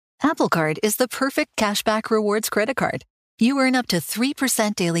Apple Card is the perfect cashback rewards credit card. You earn up to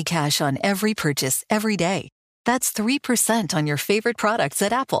 3% daily cash on every purchase every day. That's 3% on your favorite products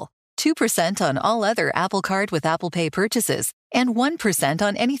at Apple, 2% on all other Apple Card with Apple Pay purchases, and 1%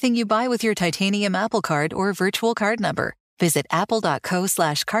 on anything you buy with your titanium Apple Card or virtual card number. Visit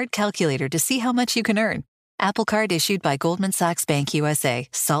apple.co/card calculator to see how much you can earn. Apple Card issued by Goldman Sachs Bank USA,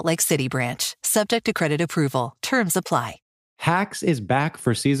 Salt Lake City branch. Subject to credit approval. Terms apply. Hacks is back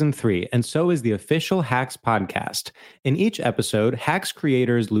for season 3, and so is the official Hacks podcast. In each episode, Hacks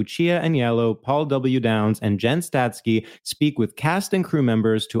creators Lucia Aniello, Paul W. Downs, and Jen Statsky speak with cast and crew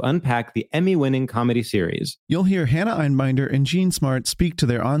members to unpack the Emmy-winning comedy series. You'll hear Hannah Einbinder and Jean Smart speak to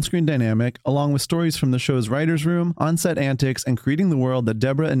their on-screen dynamic, along with stories from the show's writer's room, on-set antics, and creating the world that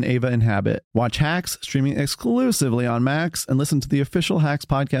Deborah and Ava inhabit. Watch Hacks, streaming exclusively on Max, and listen to the official Hacks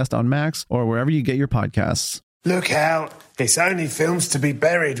podcast on Max or wherever you get your podcasts. Look out, it's only films to be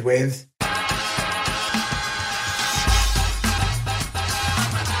buried with.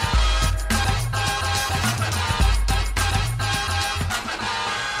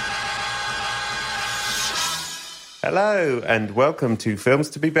 Hello and welcome to Films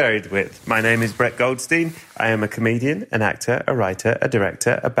to be Buried With. My name is Brett Goldstein. I am a comedian, an actor, a writer, a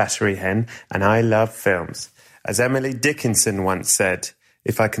director, a battery hen, and I love films. As Emily Dickinson once said,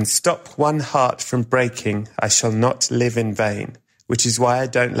 "If I can stop one heart from breaking, I shall not live in vain," which is why I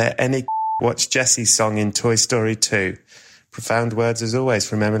don't let any watch Jessie's song in Toy Story 2. Profound words as always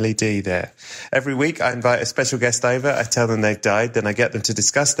from Emily D there. Every week I invite a special guest over, I tell them they've died, then I get them to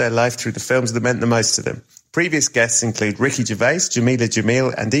discuss their life through the films that meant the most to them. Previous guests include Ricky Gervais, Jamila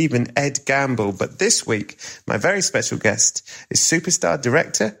Jamil, and even Ed Gamble, but this week my very special guest is superstar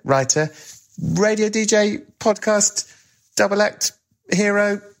director, writer, radio DJ, podcast, double act,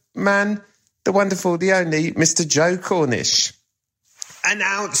 hero, man, the wonderful, the only, Mr. Joe Cornish.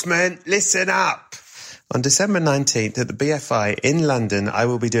 Announcement, listen up. On December 19th at the BFI in London, I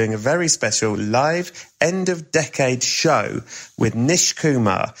will be doing a very special live end-of-decade show with Nish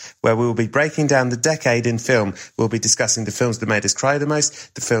Kumar, where we will be breaking down the decade in film. We'll be discussing the films that made us cry the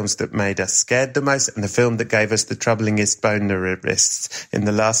most, the films that made us scared the most, and the film that gave us the troublingest bonerists in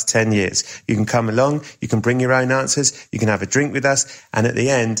the last 10 years. You can come along, you can bring your own answers, you can have a drink with us, and at the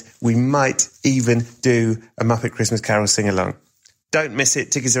end, we might even do a Muppet Christmas Carol sing-along. Don't miss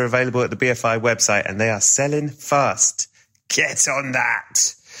it. Tickets are available at the BFI website and they are selling fast. Get on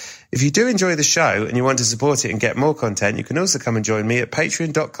that. If you do enjoy the show and you want to support it and get more content, you can also come and join me at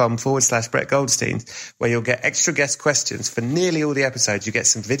patreon.com/Brett Goldstein, where you'll get extra guest questions for nearly all the episodes. You get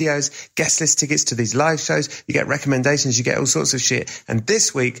some videos, guest list tickets to these live shows, you get recommendations, you get all sorts of shit. And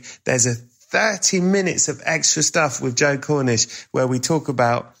this week, there's a 30 minutes of extra stuff with Joe Cornish where we talk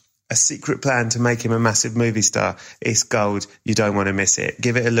about a secret plan to make him a massive movie star. It's gold. You don't want to miss it.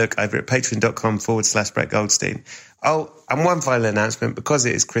 Give it a look over at patreon.com/Brett Goldstein. Oh, and one final announcement, because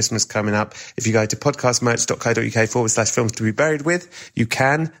it is Christmas coming up, if you go to podcastmerch.co.uk/films to be buried with, you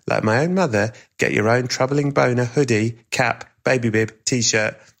can, like my own mother, get your own troubling boner hoodie, cap, baby bib,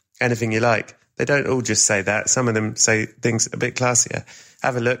 t-shirt, anything you like. They don't all just say that. Some of them say things a bit classier.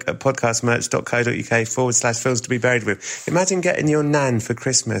 Have a look at podcastmerch.co.uk/films to be buried with. Imagine getting your nan for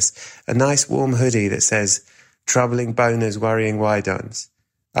Christmas a nice warm hoodie that says, "Troubling boners, worrying wide-ons."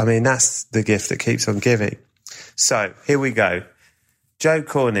 I mean, that's the gift that keeps on giving. So, here we go. Joe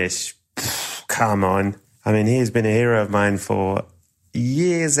Cornish, come on. I mean, he has been a hero of mine for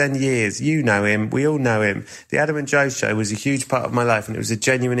years and years. You know him. We all know him. The Adam and Joe show was a huge part of my life and it was a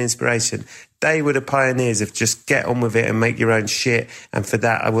genuine inspiration. They were the pioneers of just get on with it and make your own shit. And for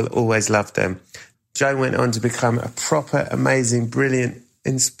that, I will always love them. Joe went on to become a proper, amazing, brilliant,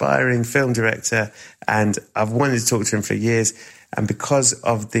 inspiring film director. And I've wanted to talk to him for years. And because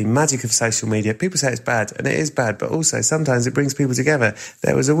of the magic of social media, people say it's bad, and it is bad, but also sometimes it brings people together.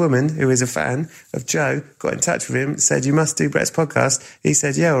 There was a woman who is a fan of Joe, got in touch with him, said, "You must do Brett's podcast." He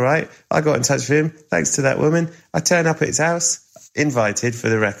said, "Yeah, all right." I got in touch with him, thanks to that woman. I turned up at his house, invited for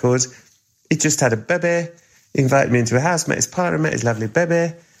the record. He just had a baby, invited me into a house, met his partner, met his lovely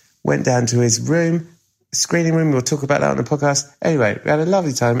baby, went down to his room, screening room. We'll talk about that on the podcast. Anyway, we had a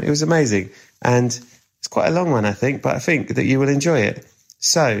lovely time. It was amazing. And it's quite a long one, I think, but I think that you will enjoy it.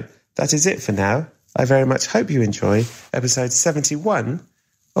 So that is it for now. I very much hope you enjoy episode 71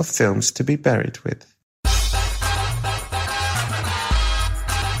 of Films to be Buried With.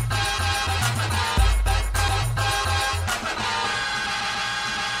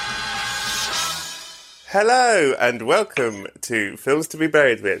 Hello and welcome to Films to be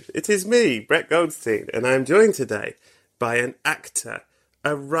Buried With. It is me, Brett Goldstein, and I am joined today by an actor,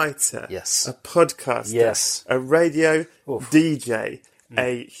 a writer, yes, a podcaster, yes, a radio DJ,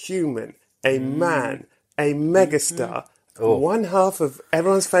 a human, a man, a megastar, one half of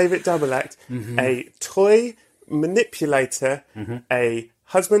everyone's favourite double act, a toy manipulator, a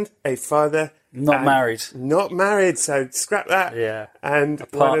husband, a father. Not married. Not married, so scrap that. Yeah. And a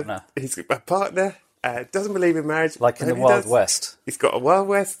partner. He's a partner, doesn't believe in marriage. Like in the Wild West. He's got a Wild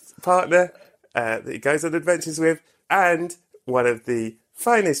West partner that he goes on adventures with, and one of the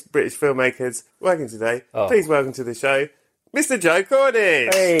finest British filmmakers working today. Please welcome to the show, Mr. Joe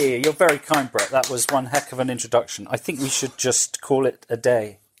Cornish. Hey, you're very kind, Brett. That was one heck of an introduction. I think we should just call it a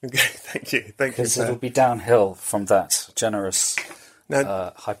day. Okay, thank you. Because it'll be downhill from that generous,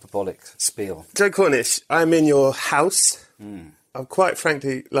 hyperbolic spiel. Joe Cornish, I'm in your house. I'm quite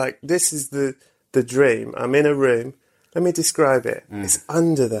frankly, this is the dream. I'm in a room. Let me describe it. It's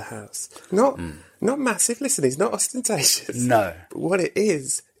under the house. Not massive. Listen, it's not ostentatious. No. But what it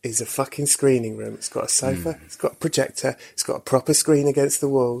is a fucking screening room. It's got a sofa, it's got a projector, it's got a proper screen against the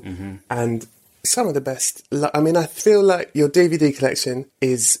wall, and some of the best. I feel like your DVD collection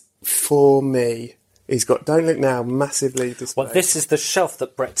is for me. He's got Don't Look Now massively displayed. Well, this is the shelf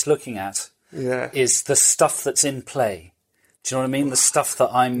that Brett's looking at. Yeah. Is the stuff that's in play. Do you know what I mean? The stuff that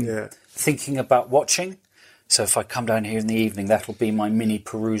I'm thinking about watching. So if I come down here in the evening, that'll be my mini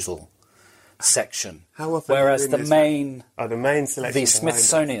perusal section. How often? Whereas the main selection, the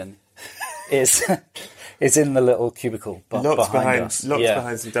Smithsonian is in the little cubicle behind us. Lots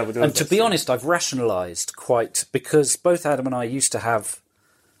behind some double doors. And to be honest, I've rationalised because both Adam and I used to have.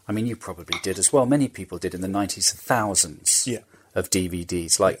 I mean, you probably did as well. Many people did in the 90s, thousands of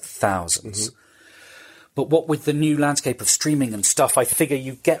DVDs, thousands. But what with the new landscape of streaming and stuff, I figure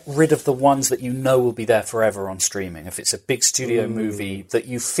you get rid of the ones that you know will be there forever on streaming. If it's a big studio movie that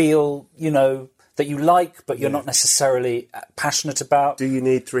you feel, that you like, but you're not necessarily passionate about. Do you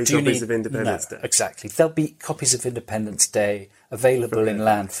need three copies of Independence Day? Exactly. There'll be copies of Independence Day available in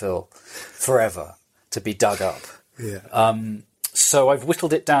landfill forever to be dug up. Yeah. So I've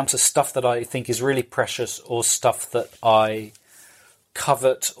whittled it down to stuff that I think is really precious, or stuff that I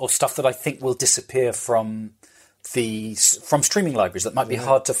covet, or stuff that I think will disappear from streaming libraries that might be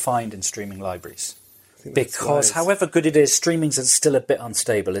hard to find in streaming libraries. Because however good it is, streaming's still a bit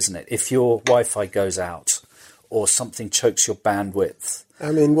unstable, isn't it? If your Wi-Fi goes out or something chokes your bandwidth.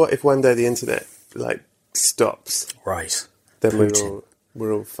 I mean, what if one day the internet stops? Right. Then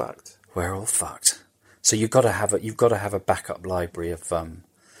we're all fucked. We're all fucked. So you've got to have a backup library of and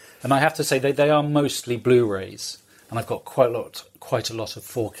I have to say they are mostly Blu-rays, and I've got quite a lot of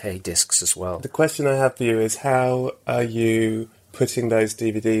 4K discs as well. The question I have for you is, how are you putting those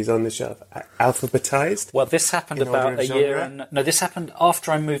DVDs on the shelf? Alphabetized? Well, this happened about a year this happened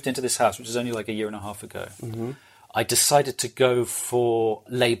after I moved into this house, which was only a year and a half ago. I decided to go for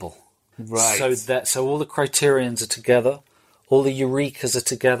label. Right. So all the Criterions are together. All the Eurekas are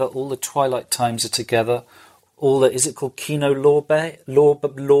together. All the Twilight Times are together. Is it called Kino Lorber?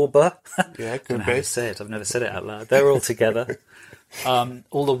 Yeah, could be. I've never said it out loud. They're all together.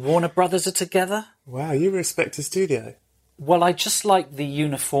 All the Warner Brothers are together. Wow, you respect a studio. Well, I just like the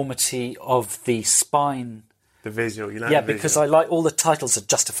uniformity of the spine. The visual, you like the visual. Because I like all the titles are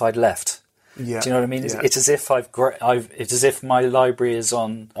justified left. Yeah. Do you know what I mean? Yeah. It's as if it's as if my library is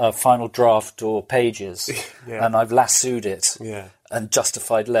on Final Draft or Pages, and I've lassoed it and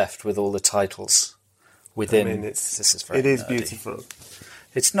justified left with all the titles within. I mean, it is beautiful.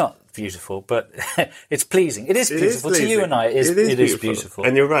 It's not beautiful, but it's pleasing. It is beautiful to you and I. It is beautiful.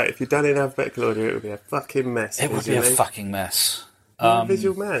 And you're right. If you'd done it in alphabetical order, it would be a fucking mess. It would be a fucking mess. You're a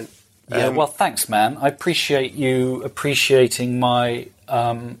visual man. Yeah, well, thanks, man. I appreciate you appreciating my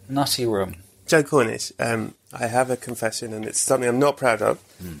nutty room. Joe Cornish, I have a confession, and it's something I'm not proud of,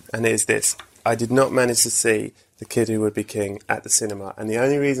 and it is this. I did not manage to see The Kid Who Would Be King at the cinema, and the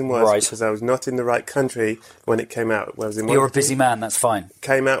only reason was because I was not in the right country when it came out. You're a busy man, that's fine.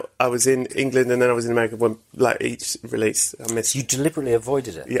 Came out, I was in England, and then I was in America when, each release I missed. You deliberately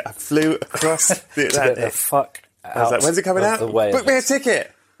avoided it? Yeah, I flew across the Atlantic. To get the fuck out. I was like, when's it coming out? Book me a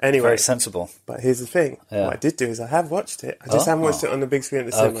ticket! Anyway, very sensible. But here's the thing. Yeah. What I did do is I have watched it. I just haven't watched it on the big screen at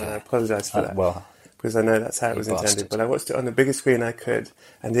the cinema. And I apologise for that. Because I know that's how it was intended. But I watched it on the biggest screen I could,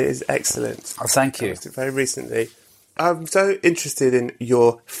 and it is excellent. Oh, thank you. I watched it very recently. I'm so interested in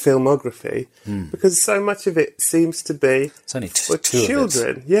your filmography because so much of it seems to be it's only for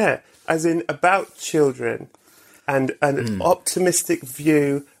children. Yeah, as in about children, and an optimistic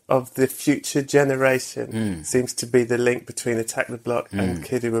view of the future generation seems to be the link between Attack the Block and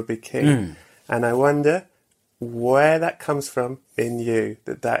Kid Who Would Be King. And I wonder where that comes from in you,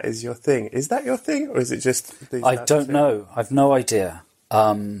 that is your thing. Is that your thing, or is it just... I don't know. I've no idea.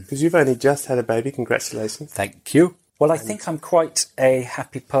 Because you've only just had a baby. Congratulations. Thank you. Well, I think I'm quite a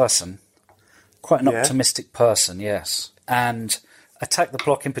happy person, quite an optimistic person, yes. And Attack the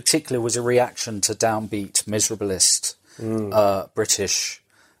Block in particular was a reaction to downbeat, miserabilist, British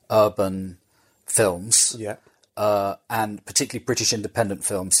urban films, and particularly British independent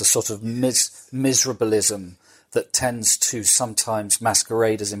films, the sort of miserabilism that tends to sometimes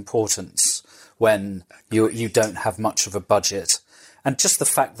masquerade as importance when you don't have much of a budget. And just the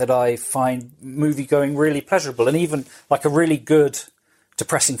fact that I find movie-going really pleasurable, and even like a really good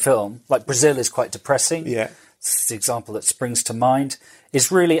depressing film, like Brazil is quite depressing. Yeah. It's the example that springs to mind,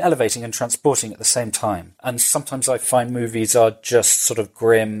 is really elevating and transporting at the same time. And sometimes I find movies are just sort of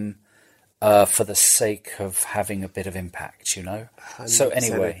grim for the sake of having a bit of impact, you know? So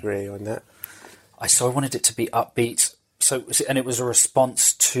anyway, agree on that. I wanted it to be upbeat. And it was a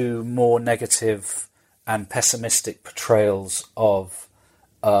response to more negative and pessimistic portrayals of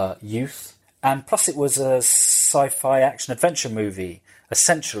youth. And plus it was a sci-fi action-adventure movie,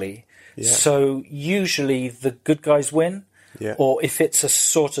 essentially. Yeah. So usually the good guys win. Yeah. Or if it's a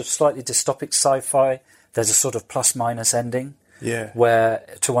sort of slightly dystopic sci-fi, there's a sort of plus-minus ending. Yeah. Where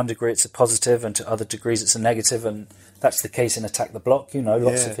to one degree it's a positive and to other degrees it's a negative. And that's the case in Attack the Block. You know,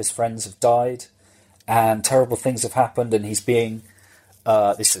 lots of his friends have died and terrible things have happened, and he's being...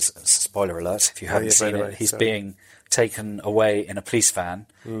 this is a spoiler alert if you haven't seen it. He's being taken away in a police van,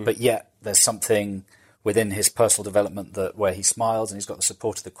 but yet there's something within his personal development where he smiles and he's got the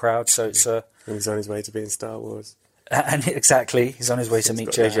support of the crowd. So it's and he's on his way to be in Star Wars. And exactly, he's on his way to meet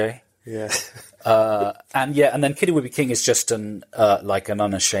JJ. Yeah. And then Kitty Would Be King is just an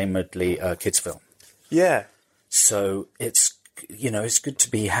unashamedly kids film. Yeah. So it's good to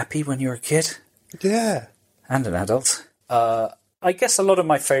be happy when you're a kid. Yeah. And an adult. I guess a lot of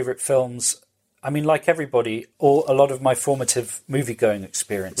my favourite films, I mean, like everybody, a lot of my formative movie-going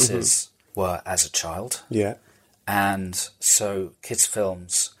experiences were as a child. Yeah. And so kids'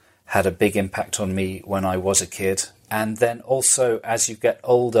 films had a big impact on me when I was a kid. And then also, as you get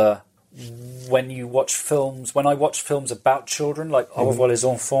older, when I watch films about children, like Au revoir les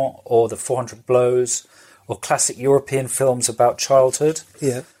enfants or The 400 Blows, or classic European films about childhood...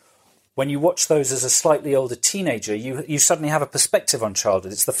 Yeah. When you watch those as a slightly older teenager, you suddenly have a perspective on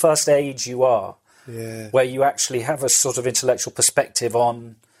childhood. It's the first age you are, where you actually have a sort of intellectual perspective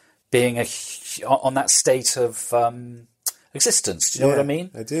on being on that state of existence. Do you know what I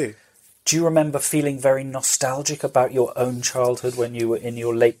mean? I do. Do you remember feeling very nostalgic about your own childhood when you were in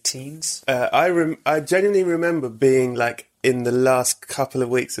your late teens? I genuinely remember being like in the last couple of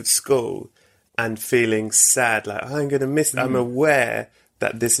weeks of school and feeling sad, like I'm going to miss. I'm aware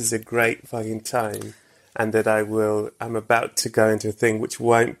that this is a great fucking time and that I'm about to go into a thing which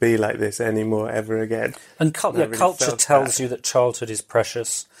won't be like this anymore ever again. And culture tells you that childhood is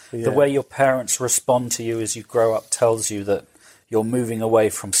precious. Yeah. The way your parents respond to you as you grow up tells you that you're moving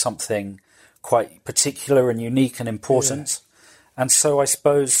away from something quite particular and unique and important. Yeah. And so I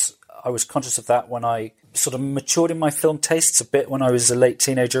suppose I was conscious of that when I sort of matured in my film tastes a bit when I was a late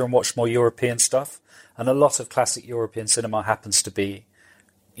teenager and watched more European stuff. And a lot of classic European cinema happens to be...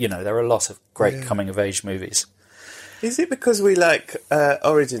 there are a lot of great coming-of-age movies. Is it because we like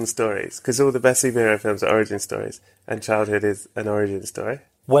origin stories? Because all the best superhero films are origin stories, and childhood is an origin story?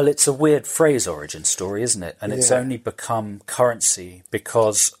 Well, it's a weird phrase, origin story, isn't it? And it's only become currency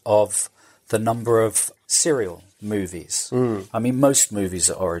because of the number of serial movies. I mean, most movies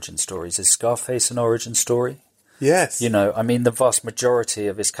are origin stories. Is Scarface an origin story? Yes. The vast majority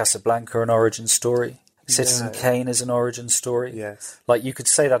of Is Casablanca an origin story? Citizen Kane is an origin story. Yes. Like, you could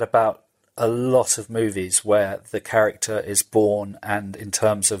say that about a lot of movies where the character is born and in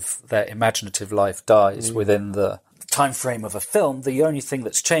terms of their imaginative life dies within the time frame of a film. The only thing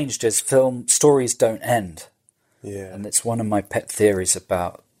that's changed is film stories don't end. Yeah. And it's one of my pet theories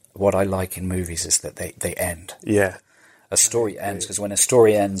about what I like in movies is that they end. Yeah. A story ends because when a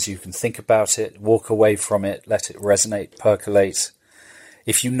story ends, you can think about it, walk away from it, let it resonate, percolate.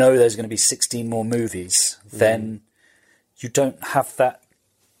 If you know there's going to be 16 more movies, then you don't have that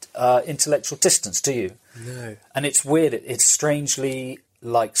intellectual distance, do you? No. And it's weird. It's strangely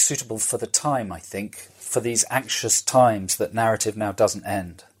suitable for the time, I think, for these anxious times that narrative now doesn't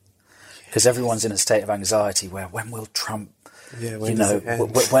end. Because everyone's in a state of anxiety where when will Trump,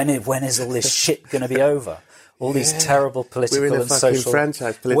 when is all this shit going to be over? All these terrible political and social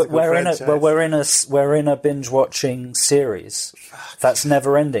franchise. We're in a binge watching series that's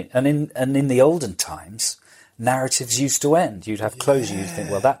never ending. And in the olden times, narratives used to end. You'd have closure. You'd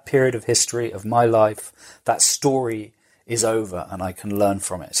think, well, that period of history of my life, that story is over, and I can learn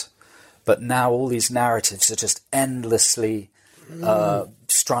from it. But now all these narratives are just endlessly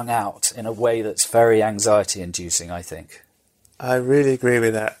strung out in a way that's very anxiety-inducing, I think. I really agree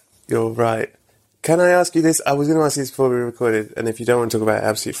with that. You're right. Can I ask you this? I was going to ask you this before we recorded, and if you don't want to talk about it,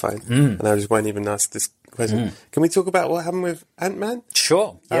 absolutely fine. And I just won't even ask this question. Can we talk about what happened with Ant-Man?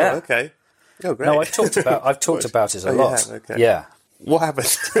 Sure, yeah. Oh, okay. Oh, great. No, I've talked about it a lot. You have? Okay. Yeah. What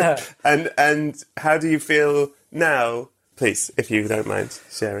happened? and how do you feel now? Please, if you don't mind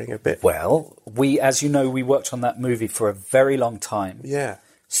sharing a bit. Well, as you know, we worked on that movie for a very long time. Yeah.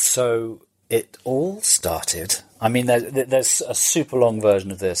 So it all started. I mean, there's a super long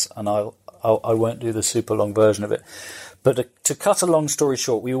version of this, and I won't do the super long version of it. But to cut a long story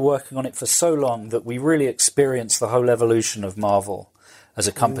short, we were working on it for so long that we really experienced the whole evolution of Marvel as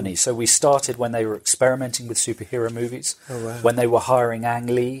a company. So we started when they were experimenting with superhero movies, when they were hiring Ang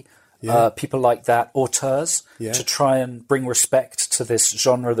Lee, people like that, auteurs, to try and bring respect to this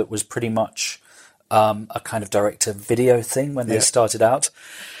genre that was pretty much a kind of direct-to-video thing when they started out.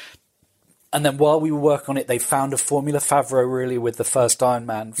 And then while we were working on it, they found a formula. Favreau, really, with the first Iron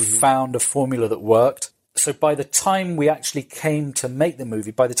Man, found a formula that worked. So by the time we actually came to make the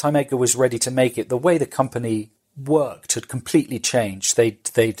movie, by the time Edgar was ready to make it, the way the company worked had completely changed.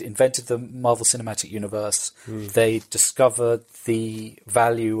 They'd invented the Marvel Cinematic Universe. They discovered the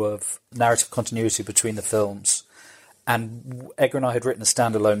value of narrative continuity between the films. And Edgar and I had written a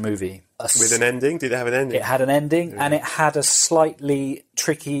standalone movie. With an ending? Did it have an ending? It had an ending, and it had a slightly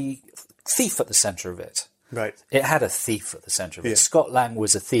tricky thief at the centre of it. Right. It had a thief at the centre of it. Scott Lang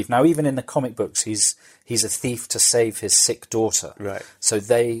was a thief. Now, even in the comic books, he's a thief to save his sick daughter. Right. So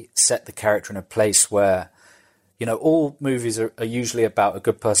they set the character in a place where, you know, all movies are usually about a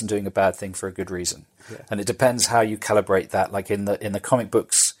good person doing a bad thing for a good reason. Yeah. And it depends how you calibrate that. Like in the comic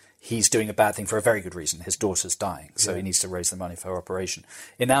books, he's doing a bad thing for a very good reason. His daughter's dying, so he needs to raise the money for her operation.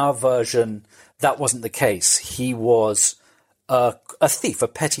 In our version, that wasn't the case. He was a thief, a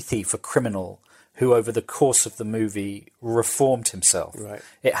petty thief, a criminal who over the course of the movie reformed himself. Right.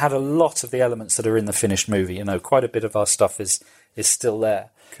 It had a lot of the elements that are in the finished movie. You know, quite a bit of our stuff is still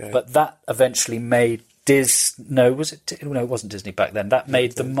there. Okay. But that eventually made it wasn't Disney back then. That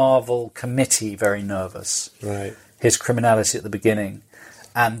made the Marvel committee very nervous. Right. His criminality at the beginning.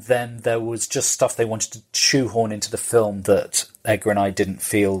 And then there was just stuff they wanted to shoehorn into the film that Edgar and I didn't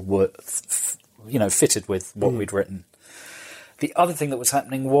feel were, fitted with what we'd written. The other thing that was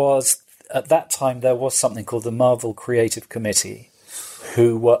happening was, at that time, there was something called the Marvel Creative Committee,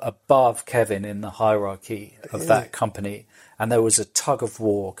 who were above Kevin in the hierarchy of that company. And there was a tug of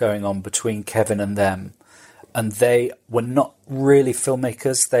war going on between Kevin and them. And they were not really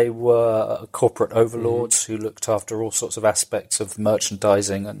filmmakers. They were corporate overlords who looked after all sorts of aspects of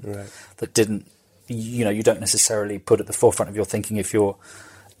merchandising and that didn't, you don't necessarily put at the forefront of your thinking if you're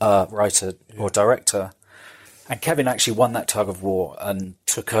a writer or director. And Kevin actually won that tug of war and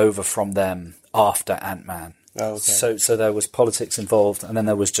took over from them after Ant-Man. Oh, okay. So there was politics involved, and then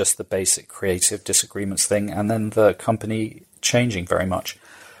there was just the basic creative disagreements thing, and then the company changing very much.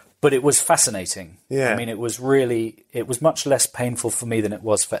 But it was fascinating. Yeah. I mean, it was much less painful for me than it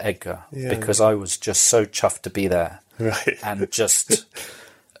was for Edgar, because I was just so chuffed to be there. Right. And just,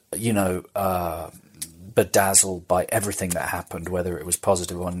 bedazzled by everything that happened, whether it was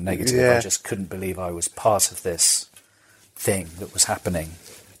positive or negative. Yeah. I just couldn't believe I was part of this thing that was happening.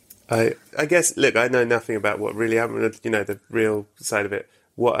 I guess, look, I know nothing about what really happened, the real side of it.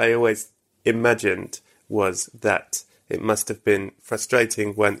 What I always imagined was that it must have been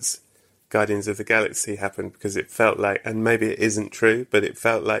frustrating once Guardians of the Galaxy happened, because it felt like, and maybe it isn't true, but it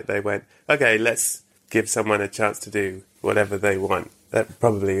felt like they went, okay, let's give someone a chance to do whatever they want. That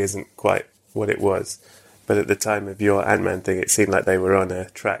probably isn't quite what it was. But at the time of your Ant-Man thing, it seemed like they were on a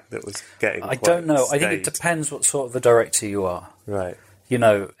track that was getting I don't know. I think it depends what sort of a director you are. Right.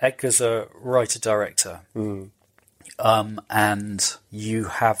 Edgar's a writer-director. And you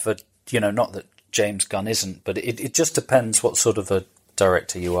have not that James Gunn isn't, but it just depends what sort of a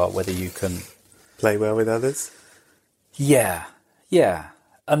director you are, whether you can play well with others. Yeah.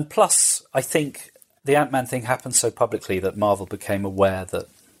 And plus, I think the Ant-Man thing happened so publicly that Marvel became aware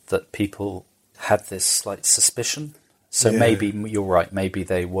that people had this slight suspicion. So maybe you're right. Maybe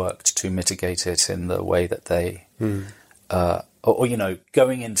they worked to mitigate it in the way that they,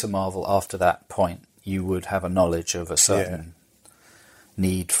 going into Marvel after that point, you would have a knowledge of a certain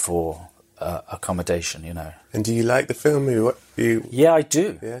need for accommodation. And do you like the film? Yeah, I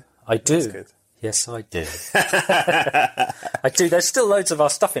do. Yeah, I do. That's good. Yes, I do. I do. There's still loads of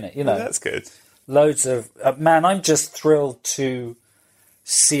our stuff in it. Well, that's good. Loads of man. I'm just thrilled to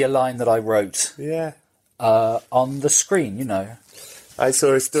see a line that I wrote on the screen, I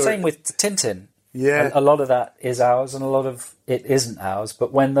saw a story. Same with Tintin. Yeah. A lot of that is ours and a lot of it isn't ours.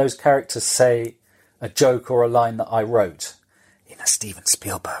 But when those characters say a joke or a line that I wrote in a Steven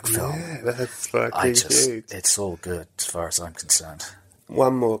Spielberg film, that's fucking huge. It's all good as far as I'm concerned.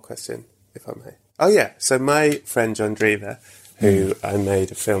 One more question, if I may. Oh, yeah. So my friend John Drever, who I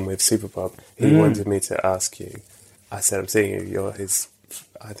made a film with, Super Bob, he wanted me to ask you. I said, I'm seeing you.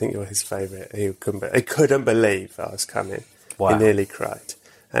 I think you're his favourite. He couldn't believe I was coming. Wow. He nearly cried.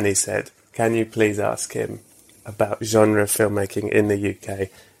 And he said, can you please ask him about genre filmmaking in the UK?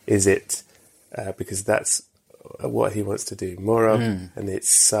 Is it, because that's what he wants to do more of, and it's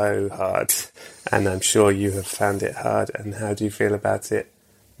so hard. And I'm sure you have found it hard. And how do you feel about it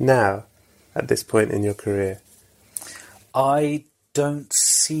now, at this point in your career? I don't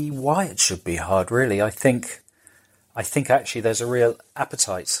see why it should be hard, really. I think actually there's a real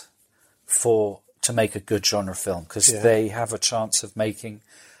appetite to make a good genre film, because they have a chance of making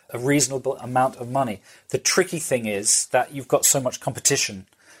a reasonable amount of money. The tricky thing is that you've got so much competition,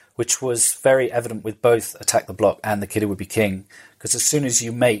 which was very evident with both Attack the Block and The Kid Who Would Be King, because as soon as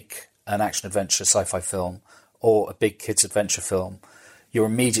you make an action-adventure sci-fi film or a big kids' adventure film, you're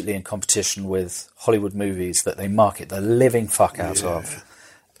immediately in competition with Hollywood movies that they market the living fuck out of,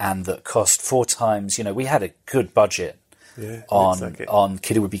 and that cost 4 times. We had a good budget on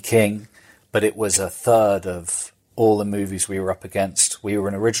Kid Who Would Be King, but it was a third of all the movies we were up against. We were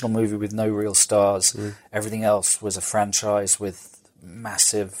an original movie with no real stars. Everything else was a franchise with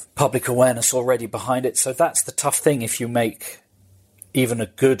massive public awareness already behind it. So that's the tough thing if you make even a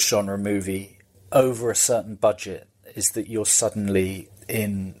good genre movie over a certain budget, is that you're suddenly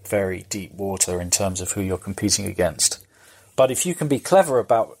in very deep water in terms of who you're competing against. But if you can be clever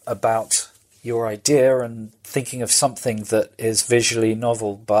about your idea and thinking of something that is visually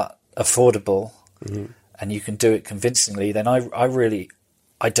novel but affordable, and you can do it convincingly, then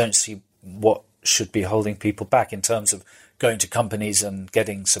I don't see what should be holding people back in terms of going to companies and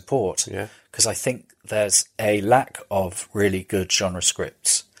getting support. Because I think there's a lack of really good genre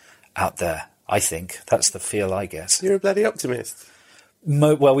scripts out there. I think that's the feel I get. You're a bloody optimist.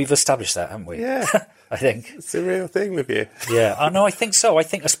 Well, we've established that, haven't we? Yeah. I think. It's a real thing with you. Yeah. I think so. I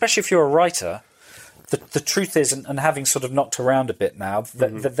think, especially if you're a writer, the truth is, and having sort of knocked around a bit now,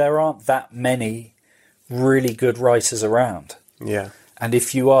 that there aren't that many really good writers around. Yeah. And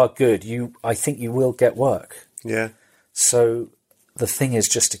if you are good, I think you will get work. Yeah. So the thing is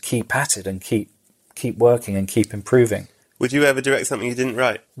just to keep at it and keep working and keep improving. Would you ever direct something you didn't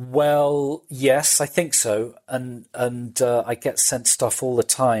write? Well, yes, I think so. And I get sent stuff all the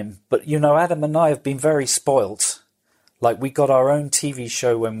time. But, Adam and I have been very spoilt. Like, we got our own TV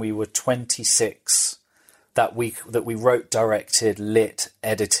show when we were 26 that we wrote, directed, lit,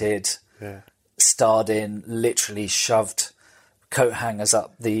 edited, starred in, literally shoved coat hangers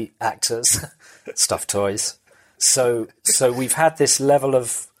up the actors, stuffed toys. So we've had this level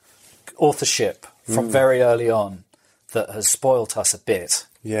of authorship from very early on that has spoilt us a bit.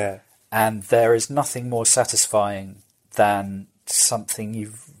 Yeah. And there is nothing more satisfying than something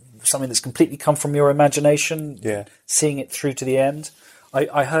that's completely come from your imagination, seeing it through to the end.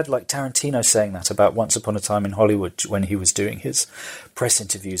 I heard like Tarantino saying that about Once Upon a Time in Hollywood when he was doing his press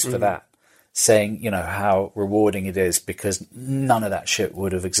interviews for that, saying, how rewarding it is because none of that shit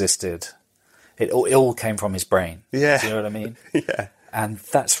would have existed. It all came from his brain. Yeah. Do you know what I mean? Yeah. And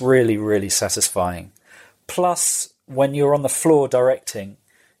that's really, really satisfying. Plus, when you're on the floor directing,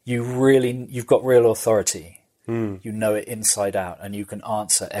 you've got real authority. You know it inside out, and you can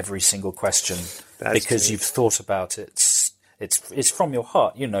answer every single question because you've thought about it. It's from your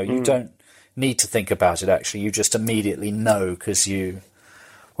heart. You don't need to think about it. Actually, you just immediately know because you.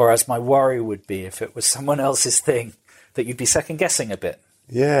 Whereas my worry would be if it was someone else's thing, that you'd be second guessing a bit.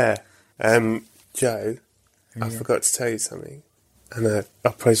 Yeah. Joe, I forgot to tell you something, and I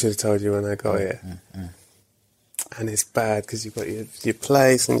probably should have told you when I got here. And it's bad because you've got your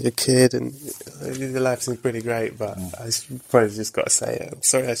place and your kid, and your life seems pretty great, but I probably just got to say it. I'm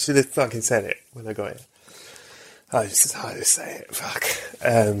sorry, I should have fucking said it when I got here. Oh, it's just hard to say it. Fuck.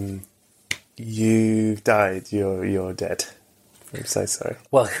 You died. You're dead. I'm so sorry.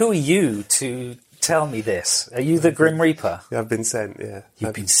 Well, who are you to tell me this? Are you the Grim Reaper? Yeah, I've been sent,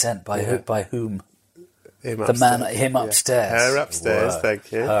 You've been sent by by whom? Him the man, him upstairs. Her upstairs,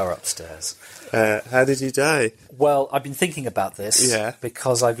 thank you. Her upstairs. How did you die? Well, I've been thinking about this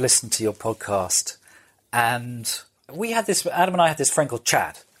because I've listened to your podcast, and Adam and I had this friend called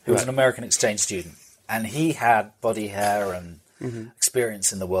Chad, who was an American exchange student, and he had body hair and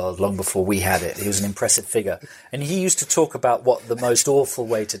experience in the world long before we had it. He was an impressive figure, and he used to talk about what the most awful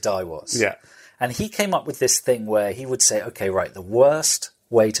way to die was. Yeah. And he came up with this thing where he would say, okay, right, the worst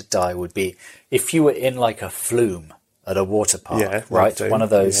way to die would be if you were in like a flume at a water park, right? One of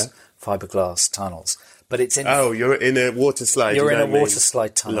those fiberglass tunnels. But it's in. Oh, you're in a water slide. You're in a water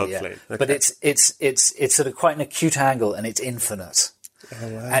slide tunnel. Lovely. Yeah. Okay. But it's at quite an acute angle, and it's infinite. Oh,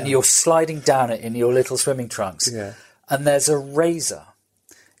 wow. And you're sliding down it in your little swimming trunks. Yeah. And there's a razor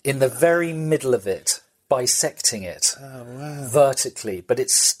in the very middle of it, bisecting it vertically, but it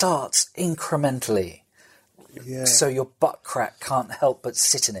starts incrementally. Yeah. So your butt crack can't help but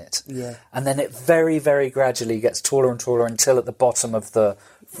sit in it. Yeah. And then it very, very gradually gets taller and taller until at the bottom of the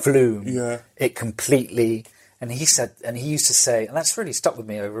flume, it completely... And he used to say, and that's really stuck with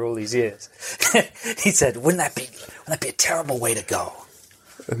me over all these years, he said, wouldn't that be a terrible way to go?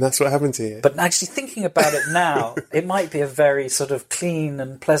 And that's what happened to you. But actually thinking about it now, it might be a very sort of clean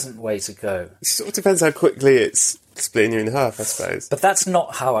and pleasant way to go. It sort of depends how quickly it's splitting you in half, I suppose. But that's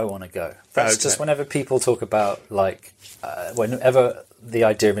not how I want to go. That's just whenever people talk about, like, whenever the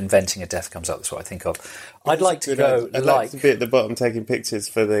idea of inventing a death comes up, that's what I think of. I'd like to go I'd like to be at the bottom taking pictures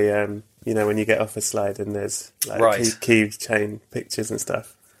for the, when you get off a slide and there's like key chain pictures and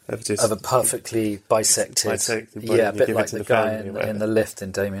stuff. Of a perfectly bisected body, a bit like the guy in the lift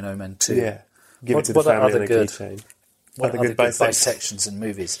in Damien Omen 2. Yeah, give it to the family on a keychain. What other good bisections in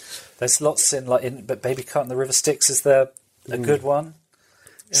movies? There's lots but Baby Cut and the River Styx, is there a good one?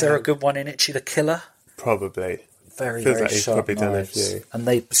 Is there a good one in Itchy the Killer? Probably. Very, Feels very like sharp probably done knives. a few. And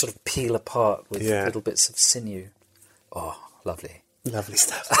they sort of peel apart with little bits of sinew. Oh, lovely. Lovely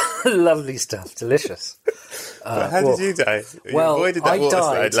stuff. Lovely stuff. Delicious. How did you die? You avoided that water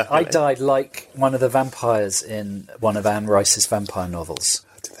slide, luckily. I died like one of the vampires in one of Anne Rice's vampire novels.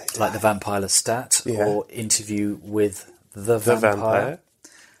 How did they die? Like The Vampire Lestat or Interview with the Vampire.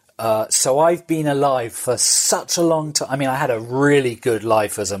 So I've been alive for such a long time. I mean, I had a really good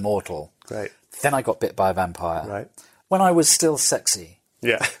life as a mortal. Great. Then I got bit by a vampire. Right. When I was still sexy.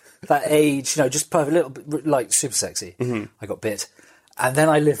 Yeah. That age, just perfect, little bit, like super sexy. Mm-hmm. I got bit. And then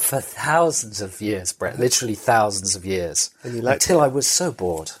I lived for thousands of years, Brett, literally thousands of years. Until I was so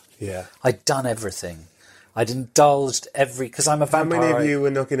bored. Yeah. I'd done everything. I'd indulged because I'm a vampire. How many of you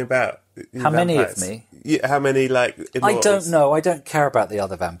were knocking about? How many of me? Yeah, how many, immortals? I don't know. I don't care about the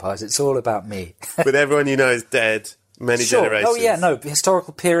other vampires. It's all about me. But everyone you know is dead. Many generations. Oh, yeah, no.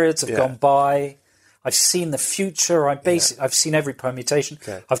 Historical periods have gone by. I've seen the future. I've seen every permutation.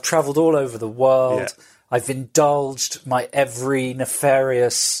 Okay. I've travelled all over the world. Yeah. I've indulged my every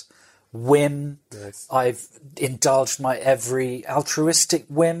nefarious whim. Nice. I've indulged my every altruistic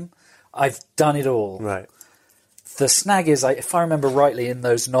whim. I've done it all. Right. The snag is, if I remember rightly in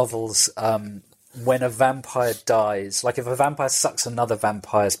those novels, when a vampire dies, like if a vampire sucks another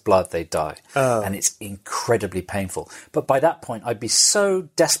vampire's blood, they die. Oh. And it's incredibly painful. But by that point, I'd be so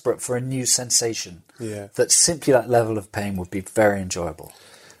desperate for a new sensation that simply that level of pain would be very enjoyable.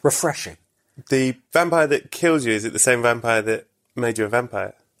 Refreshing. The vampire that kills you, is it the same vampire that made you a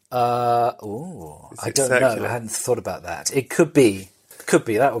vampire? I don't know. I hadn't thought about that. It could be.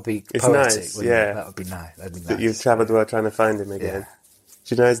 That would be it's poetic. Nice. Yeah. That would be nice. That'd be nice. That you've travelled the world trying to find him again. Yeah.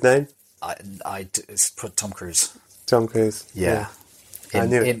 Do you know his name? It's Tom Cruise. Tom Cruise. Yeah.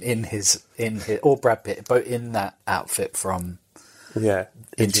 In his or Brad Pitt, but in that outfit from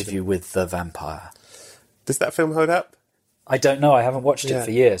Interview with the Vampire. Does that film hold up? I don't know. I haven't watched it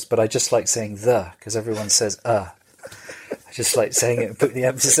for years, but I just like saying the because everyone says I just like saying it and put the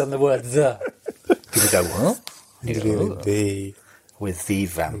emphasis on the word the. People go, what? With the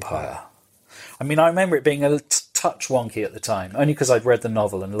vampire. I mean, I remember it being a touch wonky at the time, only because I'd read the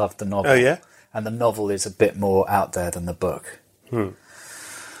novel and loved the novel. Oh, yeah? And the novel is a bit more out there than the book. But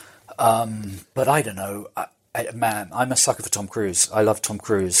I don't know. Man, I'm a sucker for Tom Cruise. I love Tom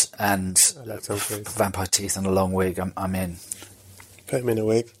Cruise. And I love Tom Cruise. Vampire teeth and a long wig, I'm in. Put him in a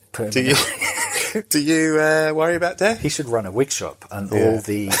wig. Do you worry about death? He should run a wig shop, and all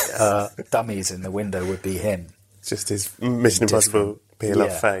the dummies in the window would be him. Just his Mission Impossible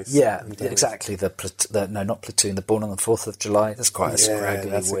peel-off face. Yeah, exactly. Not Platoon, the Born on the 4th of July. That's quite a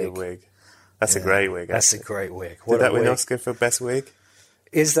scraggly that's wig. A good wig. That's a great wig. That's a great wig. Did that win an Oscar for Best Wig?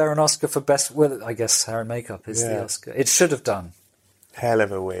 Is there an Oscar for Best... Well, I guess hair and makeup is the Oscar. It should have done. Hell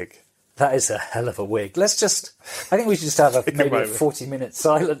of a wig. That is a hell of a wig. I think we should just have maybe a 40-minute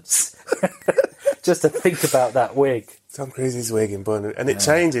silence just to think about that wig. Tom Cruise's wig in Born... And it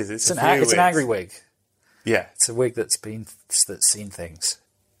changes. It's an angry wig. Yeah. It's a wig that's seen things.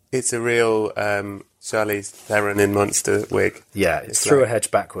 It's a real Charlize Theron in Monster wig. Yeah, it's through a hedge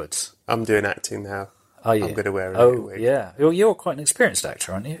backwards. I'm doing acting now. Are you? I'm going to wear a wig. Oh, yeah. You're quite an experienced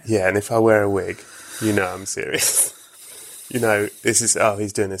actor, aren't you? Yeah, and if I wear a wig, you know I'm serious. this is,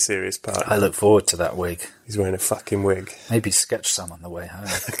 he's doing a serious part. I look forward to that wig. He's wearing a fucking wig. Maybe sketch some on the way home.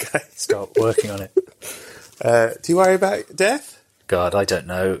 Okay. Start working on it. Do you worry about death? God, I don't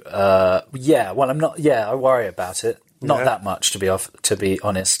know. I'm not. Yeah, I worry about it. Not that much, to be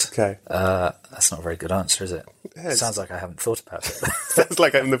honest. Okay. That's not a very good answer, is it? Yes. Sounds like I haven't thought about it. Sounds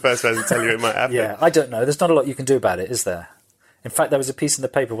like I'm the first person to tell you it might happen. Yeah, I don't know. There's not a lot you can do about it, is there? In fact, there was a piece in the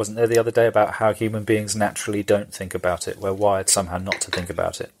paper, wasn't there, the other day about how human beings naturally don't think about it. We're wired somehow not to think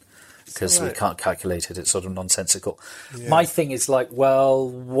about it because we can't calculate it. It's sort of nonsensical. Yeah. My thing is like, well,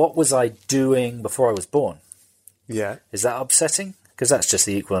 what was I doing before I was born? Yeah. Is that upsetting? Because that's just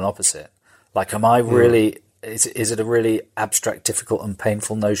the equal and opposite. Like, am I really... Is it a really abstract, difficult and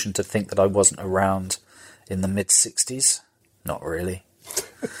painful notion to think that I wasn't around in the mid-60s? Not really.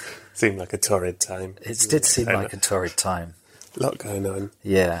 Seemed like a torrid time. It did seem like a torrid time. A lot going on.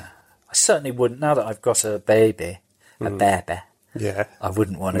 Yeah. I certainly wouldn't, now that I've got a baby, yeah, I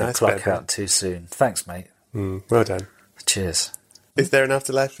wouldn't want to clock out too soon. Thanks, mate. Well done. Cheers. Is there an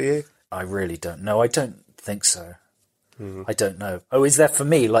afterlife for you? I really don't know. I don't think so. I don't know. Oh, is there for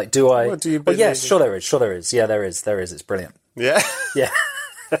me? Like, do I... What do you believe? Yes, sure there is. Yeah, there is. It's brilliant. Yeah? Yeah.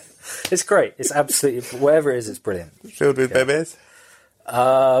 It's great. It's absolutely... Whatever it is, it's brilliant. Filled with bebes?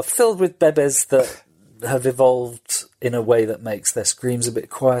 Filled with bebes that have evolved in a way that makes their screams a bit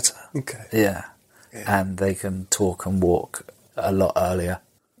quieter. Okay. Yeah. And they can talk and walk a lot earlier.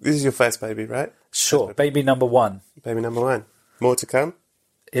 This is your first baby, right? Sure. Baby number one. Baby number one. More to come?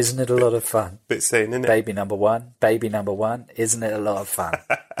 Isn't it a lot of fun? Bit soon, isn't it? Baby number one. Isn't it a lot of fun?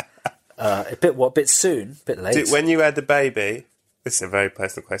 A bit soon, a bit late. When you had the baby, this is a very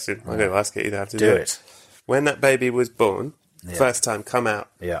personal question. I'm going to ask it. You don't have to do it. When that baby was born, first time, come out.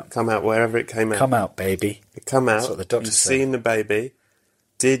 Yeah. Come out wherever it came out. Come out, baby. Come out. That's what the doctor You've said. seen the baby.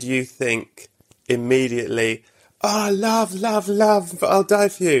 Did you think immediately, love, I'll die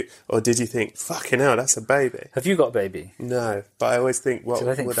for you? Or did you think, fucking hell, that's a baby? Have you got a baby? No, but I always think, Did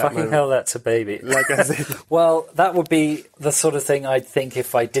I think, fucking hell, that's a baby? Like I said. Well, that would be the sort of thing I'd think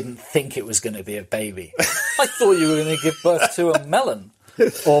if I didn't think it was going to be a baby. I thought you were going to give birth to a melon.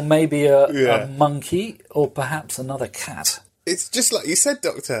 Or maybe a monkey, or perhaps another cat. It's just like you said,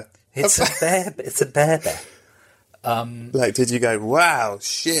 Doctor. It's a baby. Like, did you go, wow,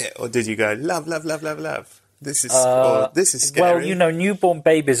 shit? Or did you go, love? This is scary. Well, newborn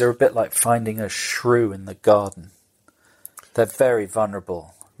babies are a bit like finding a shrew in the garden. They're very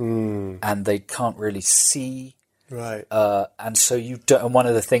vulnerable. And they can't really see. Right. And so you don't... And one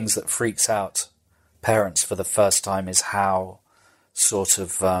of the things that freaks out parents for the first time is how sort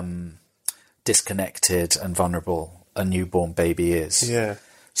of disconnected and vulnerable a newborn baby is. Yeah.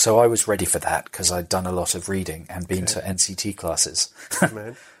 So I was ready for that because I'd done a lot of reading and been to NCT classes.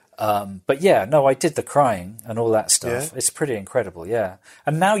 But yeah, no, I did the crying and all that stuff. Yeah. It's pretty incredible, yeah.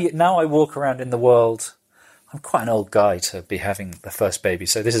 And now I walk around in the world. I'm quite an old guy to be having the first baby,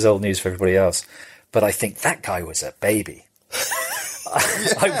 so this is old news for everybody else. But I think that guy was a baby.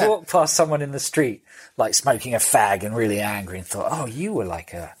 I walked past someone in the street, like smoking a fag and really angry, and thought, oh, you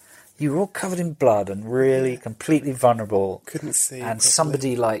were all covered in blood and really completely vulnerable. Couldn't see. And properly.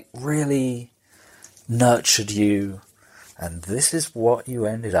 Somebody like really nurtured you, and this is what you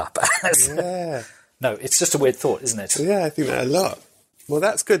ended up as. Yeah. No, it's just a weird thought, isn't it? Yeah, I think that a lot. Well,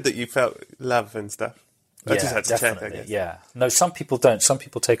 that's good that you felt love and stuff. I just had to definitely. Check, I guess. Yeah. No, some people don't. Some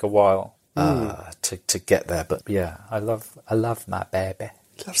people take a while to get there. But yeah, I love my baby.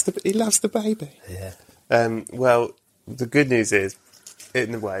 He loves the baby. Yeah. Well, the good news is,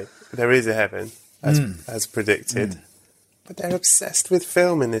 in a way, there is a heaven, as predicted. But they're obsessed with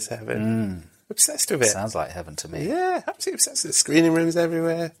film in this heaven. Obsessed with it. Sounds like heaven to me. Yeah, absolutely obsessed with screening rooms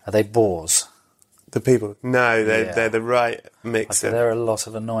everywhere. Are they bores? The people? No, they're the right mix of... There are a lot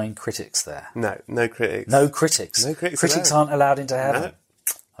of annoying critics there. No critics. No critics? No critics. Critics aren't allowed into heaven? No.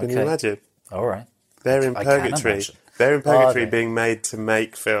 Can you imagine? All right. They're in purgatory. They're in purgatory being made to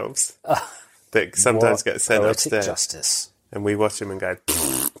make films that sometimes get sent upstairs. Justice. And we watch them and go,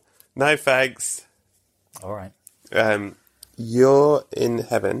 no thanks. All right. You're in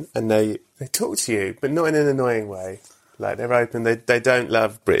heaven and they talk to you, but not in an annoying way. Like, they're open. They don't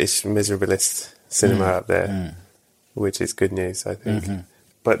love British miserabilist cinema up there, which is good news, I think.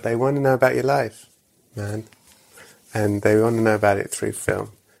 But they want to know about your life, man. And they want to know about it through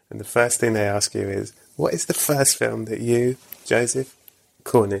film. And the first thing they ask you is, what is the first film that you, Joseph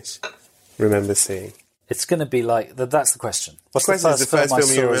Cornish, remember seeing? It's going to be like... That's the question. What's the first film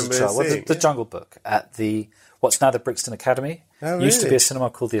you remember seeing? Well, the Jungle Book at what's now the Brixton Academy. Oh, really? Used to be a cinema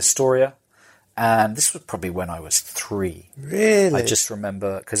called the Astoria. And this was probably when I was 3. Really? I just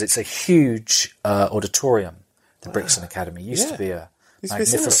remember, because it's a huge auditorium The Brixton Academy used to be a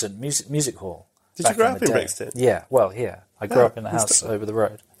magnificent music hall. Did you grow up in Brixton? Yeah, well, here. I grew up in the house over the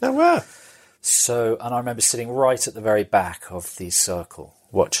road. Oh, wow. So, and I remember sitting right at the very back of the circle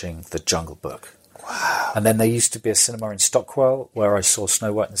watching The Jungle Book. Wow. And then there used to be a cinema in Stockwell where I saw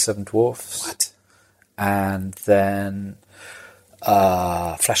Snow White and the Seven Dwarfs. What? And then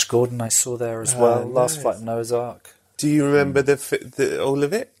Flash Gordon I saw there as well. Nice. Last Flight of Noah's Ark. Do you remember all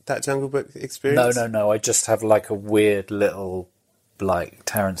of it? That Jungle Book experience? No. I just have like a weird little, like,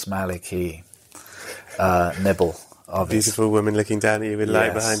 Terrence Malick-y nibble of Beautiful woman looking down at you with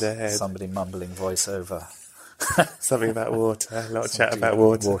light behind her head. Somebody mumbling voiceover. Something about water. A lot of chat about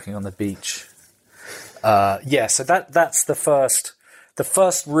water. Walking on the beach. So that's the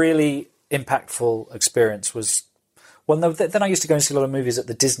first really impactful experience was... Well, no, then I used to go and see a lot of movies at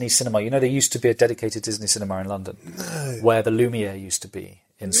the Disney Cinema. You know, there used to be a dedicated Disney Cinema in London where the Lumiere used to be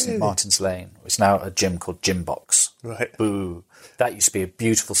in St Martin's Lane. It's now a gym called Gym Box. Right. Boo. That used to be a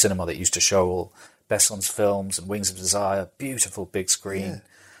beautiful cinema that used to show all Besson's films and Wings of Desire, beautiful big screen. Yeah.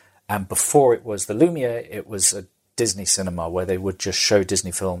 And before it was the Lumiere, it was a Disney cinema where they would just show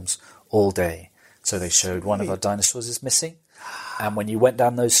Disney films all day. So they showed One of Our Dinosaurs is Missing. And when you went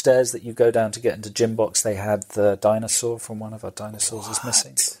down those stairs that you go down to get into Gym Box, they had the dinosaur from One of Our Dinosaurs is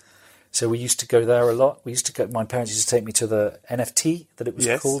Missing. So we used to go there a lot. My parents used to take me to the NFT, that it was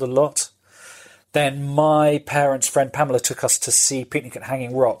called, a lot. Then my parents' friend Pamela took us to see Picnic at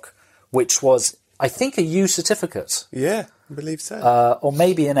Hanging Rock, which was, I think, a U certificate. Yeah, I believe so. Or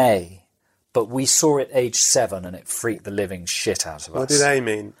maybe an A. But we saw it age 7 and it freaked the living shit out of us. What did A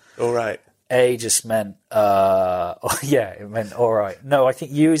mean? All right. A just meant, it meant all right. No, I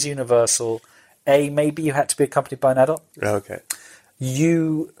think U is universal. A, maybe you had to be accompanied by an adult. Okay.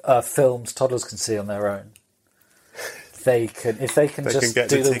 U films toddlers can see on their own. If they can get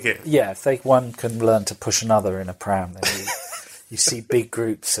the ticket. Yeah, one can learn to push another in a pram, then you see big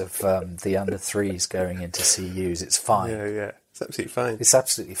groups of the under 3s going in to see U's. It's fine. Yeah. It's absolutely fine. It's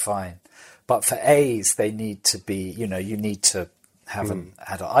absolutely fine. But for A's, they need to be, you need to have an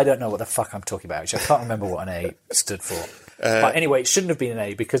adult. I don't know what the fuck I'm talking about, actually. I can't remember what an A stood for. But anyway, it shouldn't have been an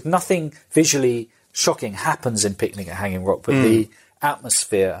A because nothing visually shocking happens in Picnic at Hanging Rock, but the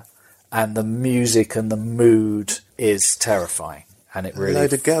atmosphere and the music and the mood is terrifying. And it really... A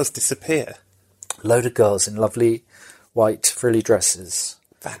load of girls disappear. Load of girls in lovely white frilly dresses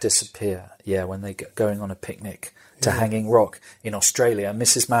disappear. Yeah, when they get going on a picnic to Hanging Rock in Australia.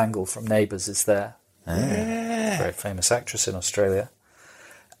 Mrs. Mangle from Neighbours is there. Very famous actress in Australia.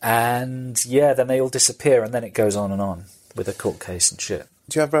 And then they all disappear and then it goes on and on with a court case and shit.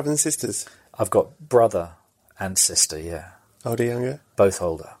 Do you have brothers and sisters? I've got brother and sister, yeah. Older, younger? Both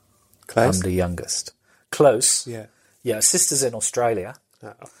older. Close? I'm the youngest. Close? Yeah. Yeah, sister's in Australia.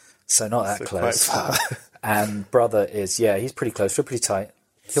 Oh. So not that close. Quite far. And brother is, he's pretty close. We're pretty tight.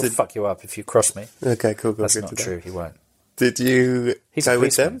 He'll fuck you up if you cross me. Okay, cool. That's not true, he won't. Did you go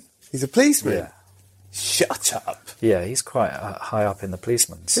with them? He's a policeman? Yeah. Shut up. Yeah, he's quite high up in the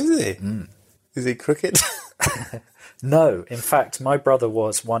policeman's. Is he? Mm. Is he crooked? No. In fact, my brother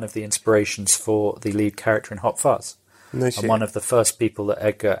was one of the inspirations for the lead character in Hot Fuzz. No shit. And one of the first people that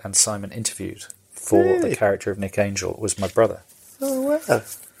Edgar and Simon interviewed for the character of Nick Angel was my brother. Oh, wow.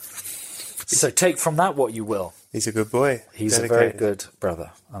 So take from that what you will. He's a good boy. He's a very good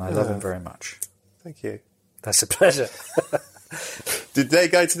brother, and I love him very much. Thank you. That's a pleasure. Did they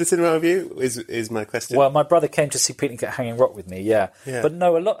go to the cinema with you, is my question? Well, my brother came to see Picnic at Hanging Rock with me, yeah. But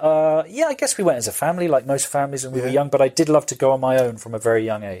no, a lot. I guess we went as a family, like most families when we were young, but I did love to go on my own from a very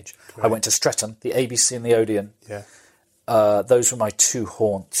young age. Right. I went to Streatham, the ABC and the Odeon. Yeah. Those were my two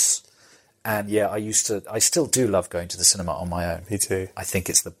haunts. And I still do love going to the cinema on my own. Me too. I think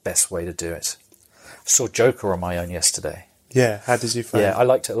it's the best way to do it. I saw Joker on my own yesterday. Yeah, how did you find it? Yeah, I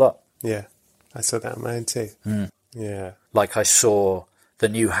liked it a lot. Yeah, I saw that on my own too. Mm. Yeah. Like I saw the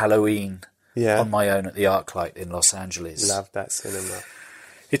new Halloween on my own at the ArcLight in Los Angeles. Love that cinema.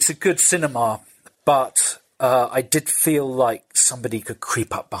 It's a good cinema, but I did feel like somebody could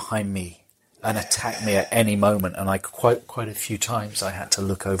creep up behind me and attack me at any moment, and quite a few times I had to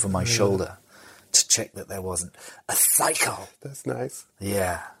look over my shoulder to check that there wasn't a psycho. That's nice.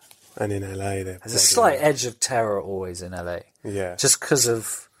 Yeah. And in LA, there's a slight edge of terror always in LA. Yeah. Just because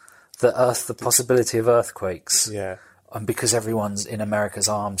of the possibility of earthquakes. Yeah. And because everyone's in America's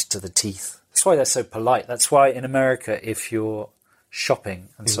armed to the teeth. That's why they're so polite. That's why in America, if you're shopping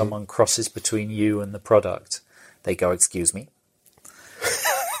and someone crosses between you and the product, they go, "Excuse me."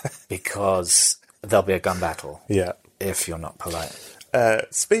 Because there'll be a gun battle. Yeah. If you're not polite.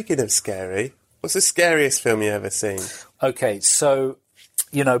 Speaking of scary, what's the scariest film you ever seen? Okay, so,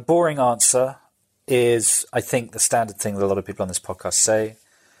 boring answer. is, I think, the standard thing that a lot of people on this podcast say.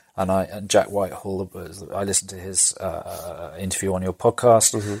 And Jack Whitehall, I listened to his interview on your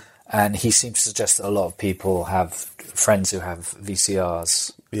podcast, and he seems to suggest that a lot of people have friends who have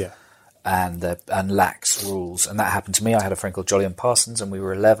VCRs. Yeah. And lax rules. And that happened to me. I had a friend called Jolyon Parsons, and we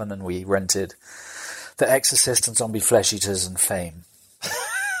were 11, and we rented The Exorcist and Zombie Flesh Eaters and Fame.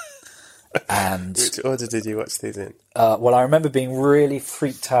 And which order did you watch these in? Well, I remember being really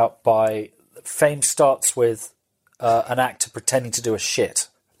freaked out by... Fame starts with an actor pretending to do a shit.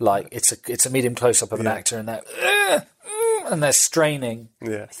 Like, it's a medium close-up of an actor, and they're straining,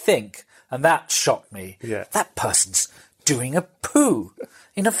 I think. And that shocked me. Yeah. That person's doing a poo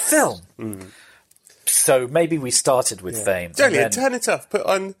in a film. So maybe we started with Fame. Jolyon, turn it off. Put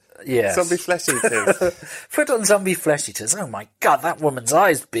on Zombie Flesh Eaters. Put on Zombie Flesh Eaters. Oh my God, that woman's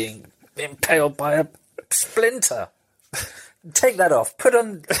eye's being impaled by a splinter. Take that off. Put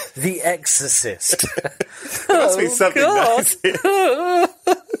on The Exorcist. Must be something nice.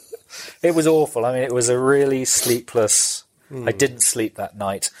 It was awful. I mean, it was a really sleepless... I didn't sleep that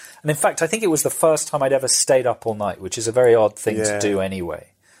night. And in fact, I think it was the first time I'd ever stayed up all night, which is a very odd thing to do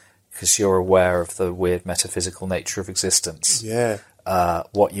anyway, because you're aware of the weird metaphysical nature of existence. Yeah.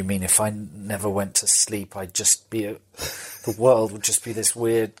 What you mean, if I never went to sleep, I'd just be... the world would just be this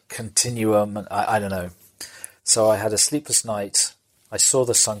weird continuum. And I don't know. So I had a sleepless night. I saw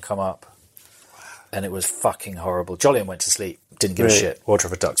the sun come up, and it was fucking horrible. Jolyon went to sleep. Didn't give a shit. Water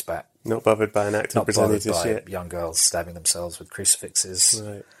of a duck's back. Not bothered by an actor pretending to shit. Young girls stabbing themselves with crucifixes.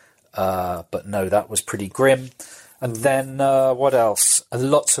 Right. But no, that was pretty grim. And then what else?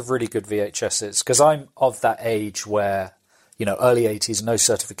 Lots of really good VHSs. Because I'm of that age where, early 80s, no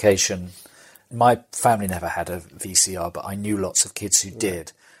certification. My family never had a VCR, but I knew lots of kids who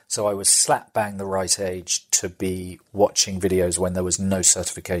did. So I was slap bang the right age to be watching videos when there was no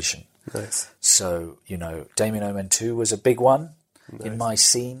certification. Nice. So, Damien Omen 2 was a big one in my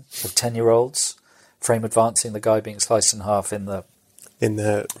scene of 10-year-olds. Frame advancing, the guy being sliced in half in the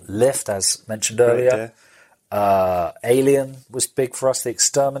lift, as mentioned earlier. Alien was big for us, The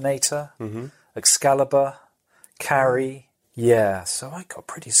Exterminator, Excalibur, Carrie. Yeah, so I got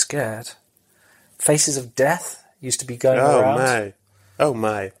pretty scared. Faces of Death used to be going around. Oh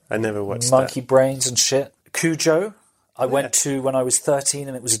my, I never watched Monkey Brains and shit. Cujo, I went to when I was 13,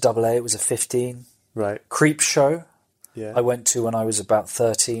 and it was a AA, it was a 15. Right. Creep Show, I went to when I was about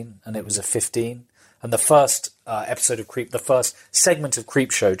 13, and it was a 15. And the first episode of the first segment of Creep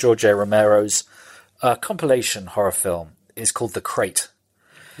Show, George A. Romero's compilation horror film, is called The Crate.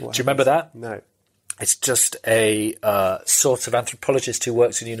 Do you remember that? No. It's just a sort of anthropologist who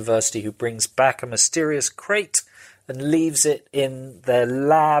works at a university who brings back a mysterious crate and leaves it in their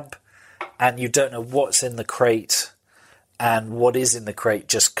lab, and you don't know what's in the crate, and what is in the crate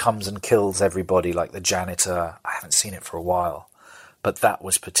just comes and kills everybody, like the janitor. I haven't seen it for a while, but that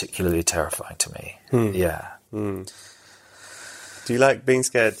was particularly terrifying to me. Yeah. Do you like being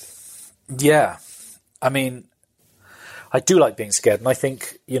scared? Yeah. I mean, I do like being scared, and I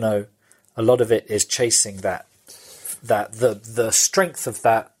think, a lot of it is chasing the strength of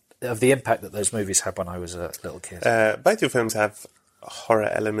the impact that those movies had when I was a little kid. Both your films have horror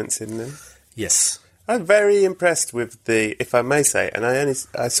elements in them. Yes. I'm very impressed with if I may say, and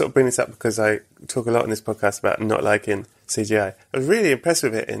I sort of bring this up because I talk a lot in this podcast about not liking CGI. I was really impressed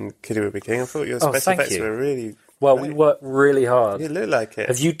with it in Kid Who Would Be King. I thought your special effects were really... Well, we worked really hard. You look like it.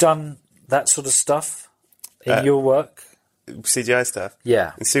 Have you done that sort of stuff in your work? CGI stuff?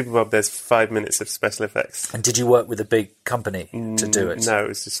 Yeah. In Super Bob, there's 5 minutes of special effects. And did you work with a big company to do it? No, it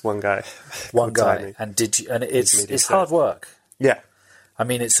was just one guy. One guy. Tiny. And did you? And it's hard work. Yeah. I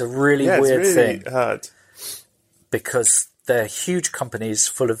mean, it's a really weird thing. It's really hard. Because they're huge companies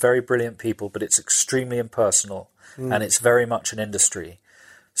full of very brilliant people, but it's extremely impersonal, and it's very much an industry.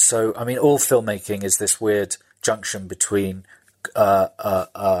 So, I mean, all filmmaking is this weird junction between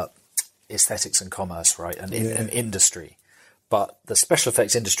aesthetics and commerce, right, and industry. But the special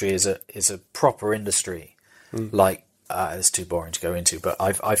effects industry is a proper industry. Like, it's too boring to go into, but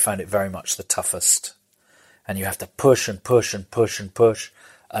I found it very much the toughest. And you have to push and push and push and push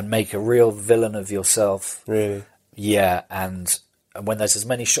and make a real villain of yourself. Really? Yeah, and when there's as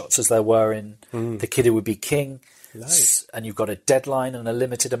many shots as there were in The Kid Who Would Be King, and you've got a deadline and a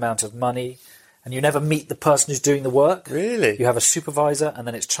limited amount of money, and you never meet the person who's doing the work. Really? You have a supervisor, and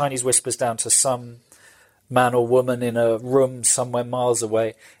then it's Chinese whispers down to some man or woman in a room somewhere miles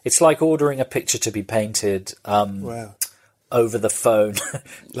away. It's like ordering a picture to be painted over the phone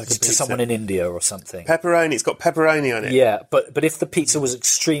like to someone in India or something. Pepperoni, it's got pepperoni on it. Yeah, but if the pizza was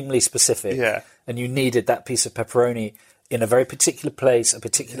extremely specific and you needed that piece of pepperoni, in a very particular place, a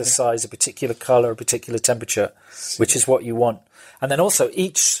particular size, a particular colour, a particular temperature, which is what you want. And then also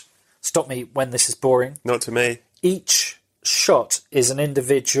stop me when this is boring. Not to me. Each shot is an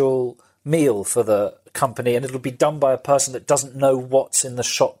individual meal for the company, and it'll be done by a person that doesn't know what's in the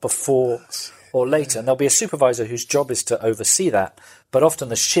shot before or later. And there'll be a supervisor whose job is to oversee that. But often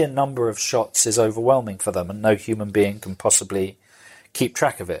the sheer number of shots is overwhelming for them, and no human being can possibly keep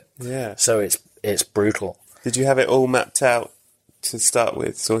track of it. Yeah. So it's brutal. Did you have it all mapped out to start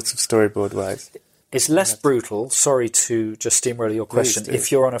with, sort of storyboard-wise? It's less brutal, sorry to just steamroll your question,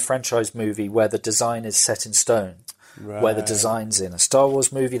 if you're on a franchise movie where the design is set in stone, where the design's in a Star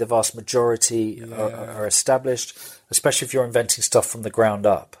Wars movie, the vast majority are established, especially if you're inventing stuff from the ground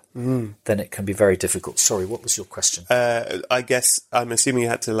up, then it can be very difficult. Sorry, what was your question? I guess, I'm assuming you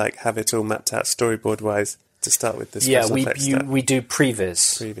had to have it all mapped out storyboard-wise to start with this. Yeah, we do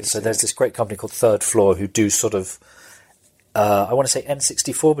previs. So there's this great company called Third Floor who do sort of, I want to say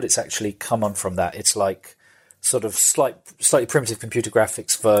N64, but it's actually come on from that. It's like sort of slightly primitive computer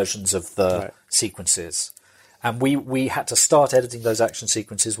graphics versions of the sequences. And we had to start editing those action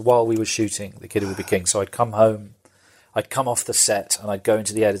sequences while we were shooting The Kid Who Would Be King. So I'd come home, I'd come off the set, and I'd go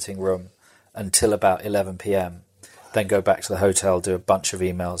into the editing room until about 11 p.m, then go back to the hotel, do a bunch of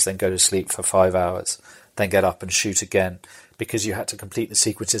emails, then go to sleep for 5 hours, then get up and shoot again, because you had to complete the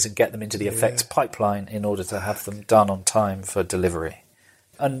sequences and get them into the effects pipeline in order to have them done on time for delivery.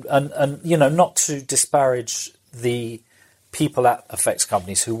 And not to disparage the people at effects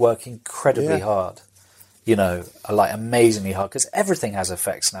companies who work incredibly hard, amazingly hard, because everything has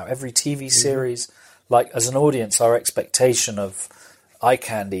effects now. Every TV series, as an audience, our expectation of eye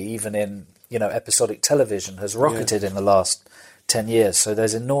candy, even in episodic television, has rocketed in the last 10 years. So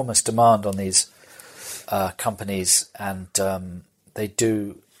there's enormous demand on these companies, and they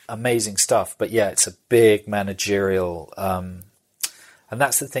do amazing stuff. But it's a big managerial, and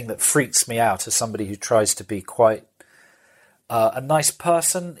that's the thing that freaks me out as somebody who tries to be quite a nice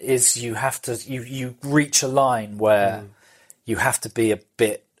person. Is you have to you reach a line where you have to be a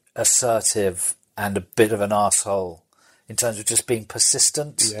bit assertive and a bit of an arsehole in terms of just being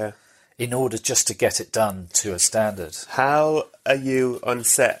persistent. In order just to get it done to a standard. How are you on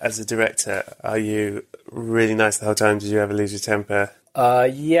set as a director? Are you really nice the whole time? Did you ever lose your temper? I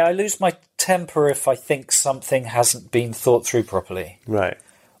lose my temper if I think something hasn't been thought through properly. Right.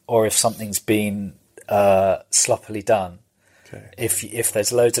 Or if something's been sloppily done. Okay. If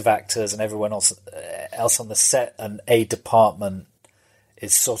there's loads of actors and everyone else on the set and a department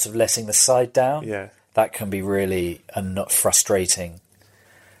is sort of letting the side down, that can be really not frustrating.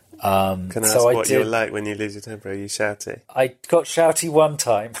 Can I ask what you're like when you lose your temper? Are you shouty? I got shouty one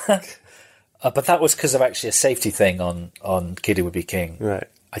time, but that was because of actually a safety thing on Kid Who Would Be King. Right.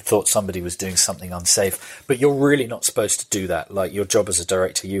 I thought somebody was doing something unsafe, but you're really not supposed to do that. Like, your job as a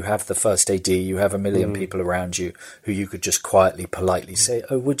director, you have the first AD, you have a million people around you who you could just quietly, politely say,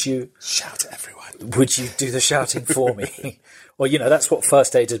 "Oh, would you shout at everyone? Would you do the shouting for me?" Well, that's what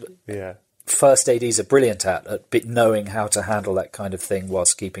first AD. First ADs are brilliant at knowing how to handle that kind of thing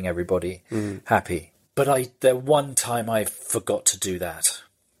whilst keeping everybody happy. But there one time I forgot to do that.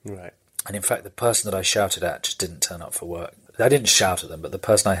 Right. And in fact, the person that I shouted at just didn't turn up for work. I didn't shout at them, but the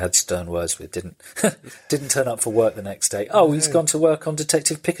person I had stern words with didn't turn up for work the next day. Oh, he's gone to work on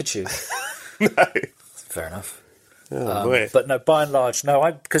Detective Pikachu. No. Fair enough. Oh, but no, by and large,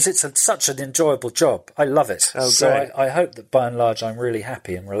 no, because it's such an enjoyable job. I love it. Oh, so great. I hope that by and large I'm really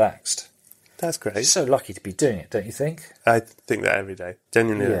happy and relaxed. That's great. You're so lucky to be doing it, don't you think? I think that every day.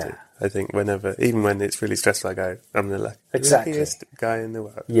 Genuinely, I do. I think even when it's really stressful, I go, I'm the luckiest guy in the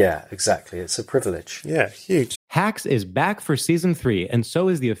world. Yeah, exactly. It's a privilege. Yeah, huge. Hacks is back for season 3, and so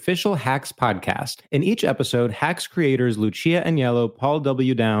is the official Hacks podcast. In each episode, Hacks creators Lucia Agnello, Paul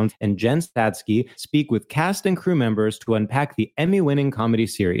W. Downs, and Jen Statsky speak with cast and crew members to unpack the Emmy-winning comedy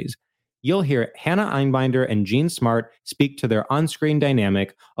series. You'll hear Hannah Einbinder and Jean Smart speak to their on-screen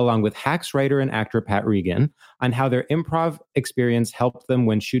dynamic, along with Hacks writer and actor Pat Regan, on how their improv experience helped them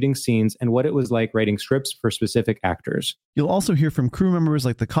when shooting scenes and what it was like writing scripts for specific actors. You'll also hear from crew members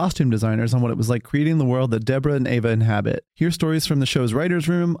like the costume designers on what it was like creating the world that Deborah and Ava inhabit. Hear stories from the show's writer's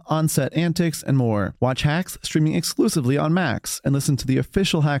room, on-set antics, and more. Watch Hacks streaming exclusively on Max, and listen to the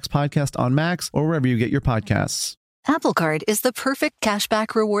official Hacks podcast on Max or wherever you get your podcasts. Apple Card is the perfect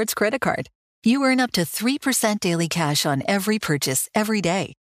cashback rewards credit card. You earn up to 3% daily cash on every purchase every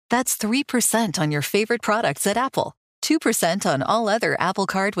day. That's 3% on your favorite products at Apple, 2% on all other Apple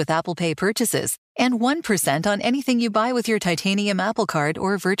Card with Apple Pay purchases, and 1% on anything you buy with your titanium Apple Card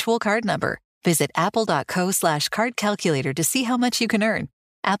or virtual card number. Visit apple.co/card calculator to see how much you can earn.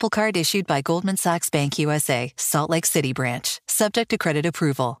 Apple Card issued by Goldman Sachs Bank USA, Salt Lake City branch. Subject to credit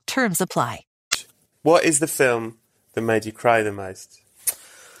approval. Terms apply. What is the film that made you cry the most?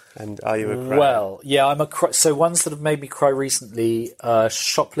 And are you a crier? Well, yeah, I'm a so ones that have made me cry recently,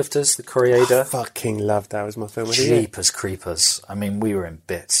 Shoplifters, the Creator. I fucking loved that. Was my film of the year. Jeepers Creepers. I mean, we were in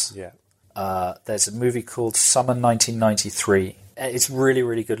bits. Yeah. There's a movie called Summer 1993. It's really,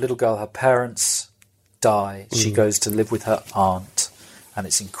 really good. Little girl, her parents die. She goes to live with her aunt, and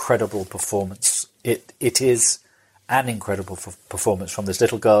it's incredible performance. It is an incredible performance from this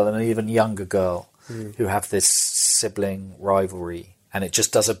little girl and an even younger girl who have this sibling rivalry. And it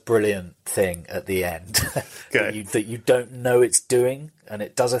just does a brilliant thing at the end that you don't know it's doing, and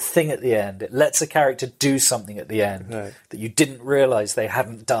it does a thing at the end. It lets a character do something at the end that you didn't realise they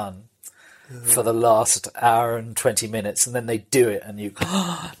hadn't done for the last hour and 20 minutes, and then they do it, and you go,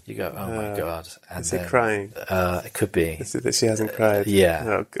 oh my God. And is it crying? It could be. Is it that she hasn't cried? Yeah.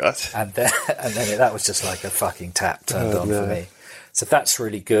 Oh, God. And then that was just like a fucking tap turned on for me. So that's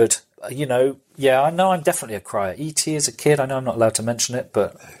really good. You know, yeah, I know I'm definitely a crier. E.T. as a kid, I know I'm not allowed to mention it,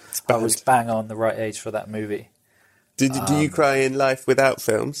 but I was bang on the right age for that movie. Do you cry in life without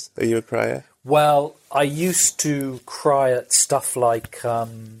films? Are you a crier? Well, I used to cry at stuff like,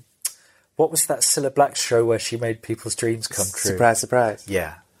 what was that Cilla Black show where she made people's dreams come true? Surprise, surprise.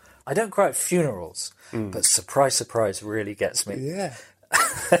 Yeah. I don't cry at funerals, but surprise, surprise really gets me. Yeah.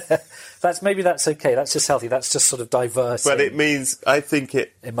 Maybe that's okay. That's just healthy. That's just sort of diverse. But it means, I think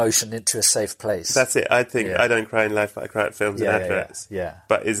emotion into a safe place. That's it. I think I don't cry in life, but I cry at films and adverts. Yeah.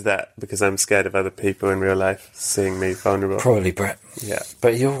 But is that because I'm scared of other people in real life seeing me vulnerable? Probably, Brett. Yeah.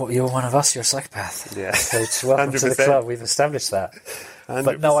 But you're one of us. You're a psychopath. Yeah. So welcome 100%. to the club. We've established that. 100%.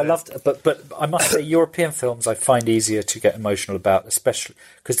 But no, I loved. But I must say, European films I find easier to get emotional about, especially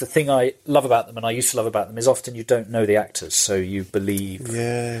because the thing I love about them, and I used to love about them, is often you don't know the actors, so you believe.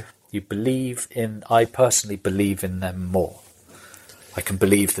 Yeah. You believe in. I personally believe in them more. I can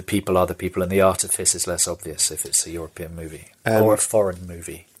believe the people are the people, and the artifice is less obvious if it's a European movie or a foreign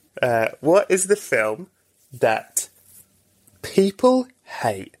movie. What is the film that people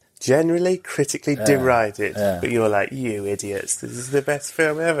hate? Generally critically derided, but you're like, you idiots, this is the best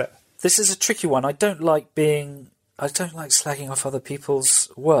film ever. This is a tricky one. I don't like slagging off other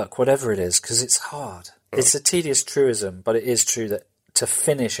people's work, whatever it is, because it's hard. It's a tedious truism, but it is true that to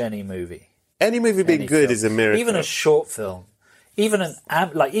finish any movie being good is a miracle. Even a short film, even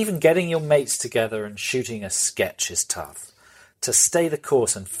even getting your mates together and shooting a sketch is tough. To stay the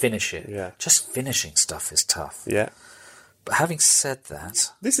course and finish it, just finishing stuff is tough. Yeah. But having said that...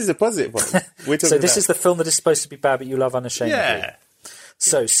 This is a positive one. So this is the film that is supposed to be bad, but you love unashamedly. Yeah.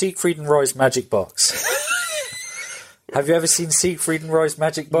 So, Siegfried and Roy's Magic Box. Have you ever seen Siegfried and Roy's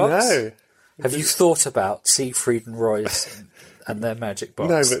Magic Box? No. Have you thought about Siegfried and Roy's and their Magic Box?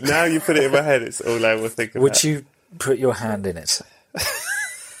 No, but now you put it in my head, it's all I will think about. Would you put your hand in it?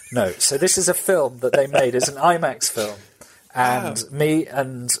 No. So this is a film that they made as an IMAX film. And me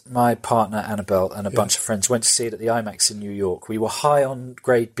and my partner Annabelle and a bunch of friends went to see it at the IMAX in New York. We were high on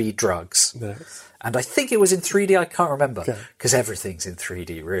grade B drugs. Nice. And I think it was in 3D, I can't remember, because everything's in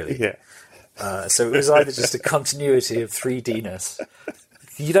 3D, really. Yeah. So it was either just a continuity of 3D-ness.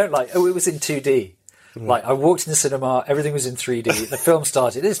 You don't it was in 2D. Like, I walked in the cinema, everything was in 3D, the film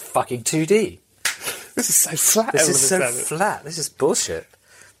started, it's fucking 2D. This is so flat. This is so flat. This is bullshit.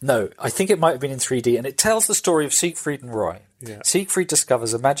 No, I think it might have been in 3D, and it tells the story of Siegfried and Roy. Yeah. Siegfried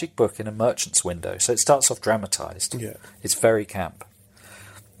discovers a magic book in a merchant's window, so it starts off dramatised. Yeah. It's very camp.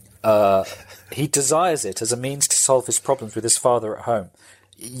 He desires it as a means to solve his problems with his father at home.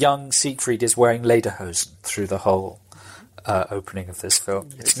 Young Siegfried is wearing lederhosen through the whole opening of this film.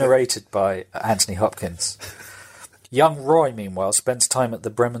 It's narrated by Anthony Hopkins. Young Roy, meanwhile, spends time at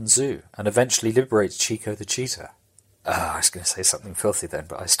the Bremen Zoo and eventually liberates Chico the cheetah. I was going to say something filthy then,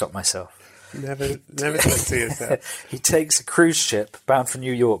 but I stopped myself. Never talk to yourself. He takes a cruise ship bound for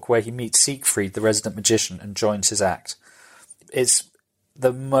New York where he meets Siegfried, the resident magician, and joins his act. It's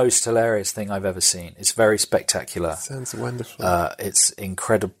the most hilarious thing I've ever seen. It's very spectacular. Sounds wonderful. It's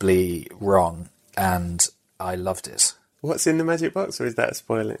incredibly wrong, and I loved it. What's in the magic box, or is that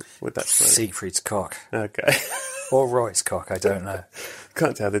spoiling? Would that spoil? Siegfried's cock. Okay. Or Roy's cock, I don't know.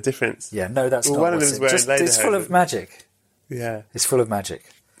 Can't tell the difference. Yeah, no, that's not one of them's wearing lederhosen. It's full of magic. Yeah. It's full of magic.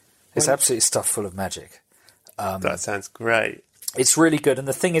 It's absolutely stuffed full of magic. That sounds great. It's really good, and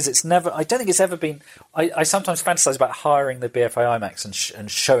the thing is, I don't think it's ever been... I sometimes fantasize about hiring the BFI IMAX and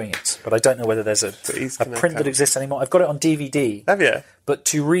showing it, but I don't know whether there's a print that exists anymore. I've got it on DVD. Have you? But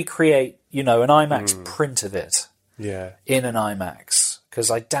to recreate, an IMAX print of it in an IMAX, because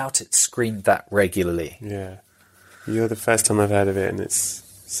I doubt it's screened that regularly. Yeah. You're the first time I've heard of it, and it's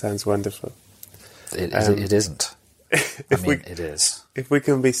Sounds wonderful. It isn't. It is. If we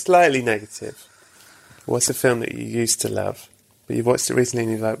can be slightly negative, what's a film that you used to love, but you've watched it recently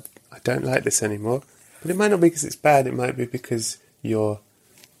and you're like, I don't like this anymore? But it might not be because it's bad, it might be because your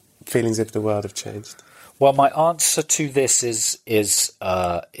feelings of the world have changed. Well, my answer to this is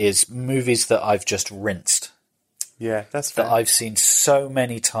movies that I've just rinsed. Yeah, that's fair. That I've seen so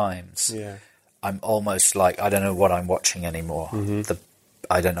many times. Yeah. I'm almost like, I don't know what I'm watching anymore. Mm-hmm.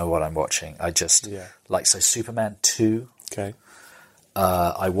 I don't know what I'm watching. I just, so Superman 2. Okay.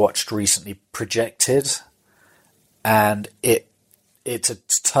 I watched recently Projected, and it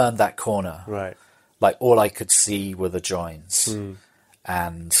turned that corner. Right. Like, all I could see were the joins.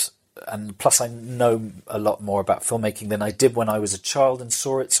 And plus I know a lot more about filmmaking than I did when I was a child and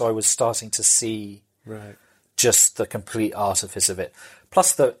saw it, so I was starting to see just the complete artifice of it.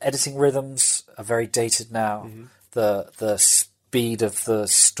 Plus the editing rhythms are very dated now. The speed of the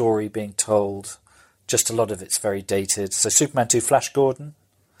story being told, just a lot of it's very dated. So Superman 2, Flash Gordon,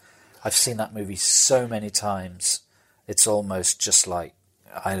 I've seen that movie so many times. It's almost just like,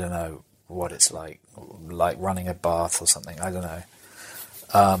 I don't know what it's like running a bath or something. I don't know.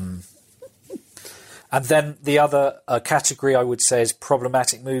 And then the other category I would say is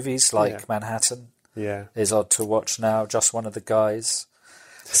problematic movies, like Manhattan. Yeah. Is odd to watch now. Just One of the Guys.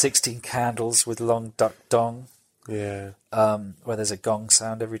 16 Candles with Long Duck Dong. Yeah. Where there's a gong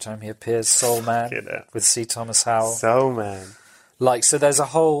sound every time he appears. Soul Man with C. Thomas Howell. Soul Man. So there's a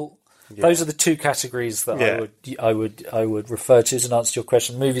whole. Yeah. Those are the two categories that I would refer to as an answer to your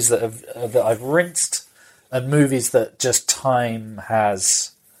question. Movies that I've rinsed, and movies that just time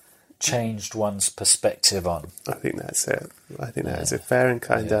has changed one's perspective on. I think that's it. I think that is a fair and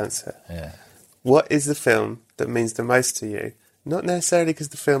kind answer. Yeah. What is the film that means the most to you? Not necessarily because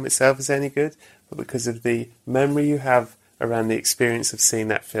the film itself is any good, but because of the memory you have around the experience of seeing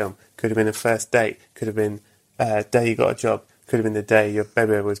that film. Could have been a first date, could have been a day you got a job, could have been the day your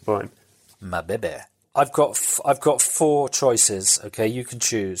baby was born. My baby. I've got 4 choices. Okay, you can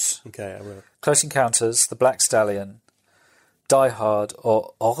choose. Okay, I will. Close Encounters, The Black Stallion, Die Hard,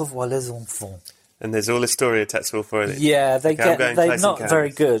 or Au revoir les enfants. And there's all a story attached to all 4 of these. Yeah, they're not Encounters. very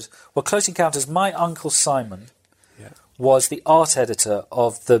good. Well, Close Encounters, my Uncle Simon was the art editor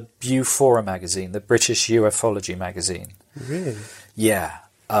of the Bufora magazine, the British ufology magazine. Really? Yeah,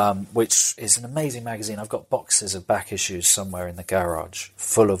 which is an amazing magazine. I've got boxes of back issues somewhere in the garage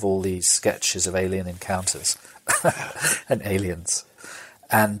full of all these sketches of alien encounters and aliens.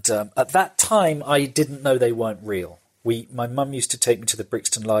 And at that time, I didn't know they weren't real. My mum used to take me to the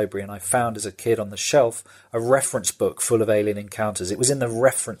Brixton Library, and I found as a kid on the shelf a reference book full of alien encounters. It was in the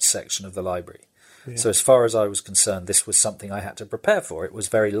reference section of the library. Yeah. So as far as I was concerned, this was something I had to prepare for. It was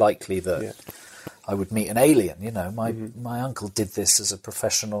very likely that I would meet an alien. You know, my uncle did this as a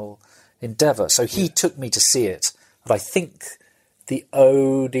professional endeavour. So he took me to see it at, I think, the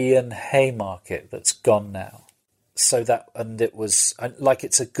Odeon Haymarket that's gone now. It was,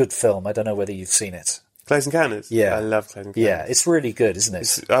 it's a good film. I don't know whether you've seen it. Close Encounters? Yeah. I love Close Encounters. Yeah, it's really good, isn't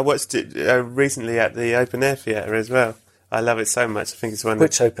it? I watched it recently at the Open Air Theatre as well. I love it so much. I think it's one.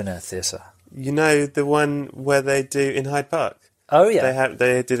 Which Open Air Theatre? You know, the one where they do in Hyde Park. Oh, yeah.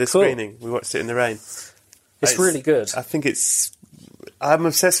 They did a screening. We watched it in the rain. It's really good. I think I'm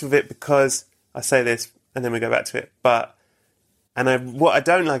obsessed with it because I say this and then we go back to it. What I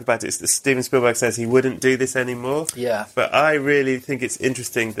don't like about it is that Steven Spielberg says he wouldn't do this anymore. Yeah. But I really think it's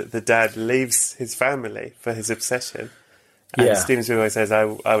interesting that the dad leaves his family for his obsession. And Steven Spielberg says, I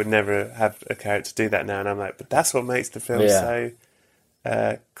would never have a character do that now. And I'm like, but that's what makes the film so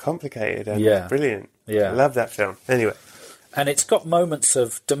complicated and brilliant. Yeah. I love that film. Anyway. And it's got moments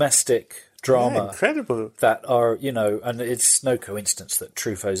of domestic drama. Incredible. That are, and it's no coincidence that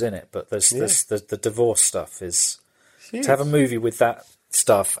Truffaut's in it, but there's the divorce stuff is... Huge. To have a movie with that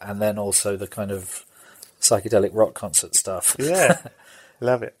stuff and then also the kind of psychedelic rock concert stuff. Yeah.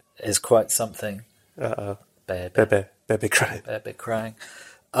 Love it. Is quite something. Uh-oh. Baby crying. Baby crying.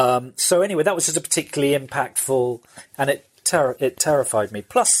 So anyway, that was just a particularly impactful, and it terrified me.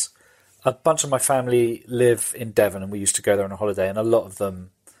 Plus, a bunch of my family live in Devon, and we used to go there on a holiday, and a lot of them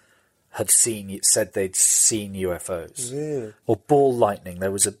said they'd seen UFOs. Really? Or ball lightning. There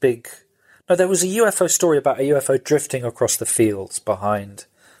was a UFO story about a UFO drifting across the fields behind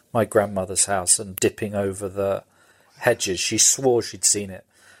my grandmother's house and dipping over the hedges. She swore she'd seen it.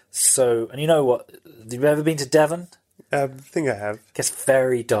 So, and you know what? Have you ever been to Devon? I think I have. It gets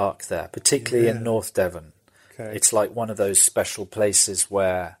very dark there, particularly in North Devon. Okay. It's like one of those special places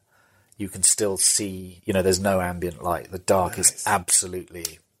where you can still see, there's no ambient light. The dark is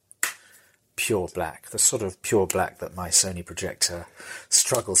absolutely pure black, the sort of pure black that my Sony projector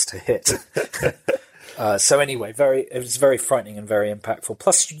struggles to hit. So anyway, it was very frightening and very impactful.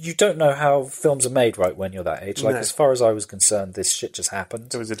 Plus, you don't know how films are made, right, when you're that age. Like, as far as I was concerned, this shit just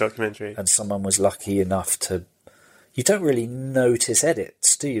happened. There was a documentary. And someone was lucky enough to... You don't really notice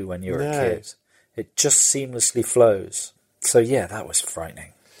edits, do you, when you're a kid? It just seamlessly flows. So, yeah, that was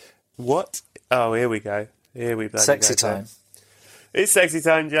frightening. What? Oh, here we go. Here we bloody Sexy go. time. It's sexy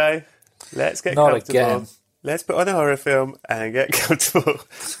time, Joe. Let's get Not comfortable. again. Let's put on a horror film and get comfortable.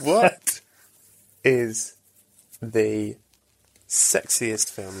 What is the sexiest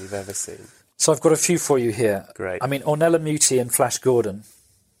film you've ever seen? So I've got a few for you here. Great. I mean, Ornella Muti in Flash Gordon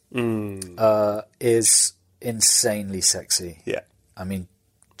is insanely sexy. Yeah. I mean,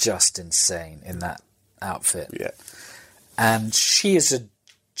 just insane in that outfit. Yeah. And she is a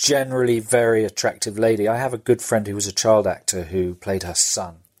generally very attractive lady. I have a good friend who was a child actor who played her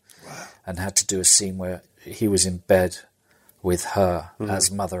son and had to do a scene where he was in bed with her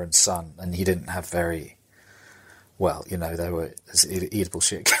as mother and son, and he didn't have very... Well, you know, there was eatable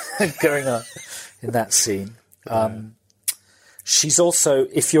shit going on in that scene. She's also,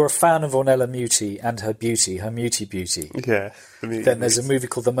 if you're a fan of Ornella Muti and her beauty, Yeah. then there's a movie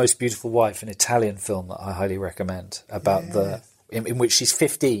called The Most Beautiful Wife, an Italian film that I highly recommend, about in which she's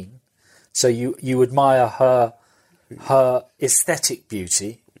 15. So you admire her aesthetic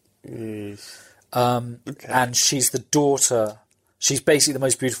beauty. And she's the daughter... She's basically the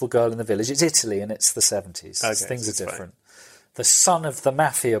most beautiful girl in the village. It's Italy and it's the 70s. Okay, Things are different. Fine. The son of the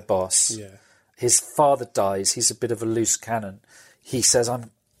mafia boss, his father dies. He's a bit of a loose cannon. He says,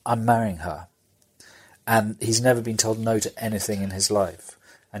 I'm marrying her. And he's never been told no to anything in his life.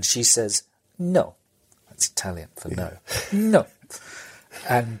 And she says, no. That's Italian for no. No.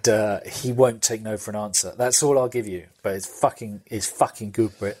 And he won't take no for an answer. That's all I'll give you. But it's fucking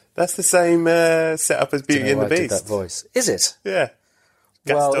good, Brit. That's the same setup as Beauty and the Beast. I did that voice. Is it? Yeah.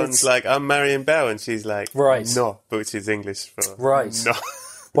 Gaston's like, I'm marrying Belle, and she's like, no, but which is English for no.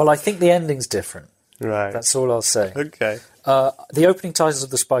 Well, I think the ending's different. Right. That's all I'll say. Okay. The opening titles of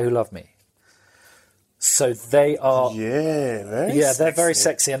The Spy Who Loved Me. So they are... they're very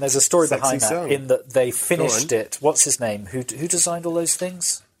sexy, and there's a story behind that, in that they finished it. What's his name? Who designed all those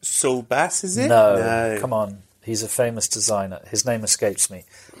things? Saul Bass, is it? No, come on. He's a famous designer. His name escapes me.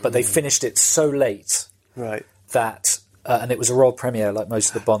 But they finished it so late that... and it was a world premiere, like most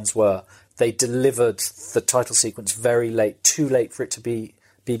of the Bonds were. They delivered the title sequence very late, too late for it to be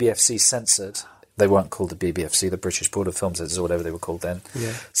BBFC censored. They weren't called the BBFC, the British Board of Film Censors, or whatever they were called then.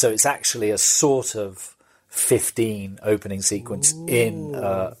 Yeah. So it's actually a sort of 15 opening sequence in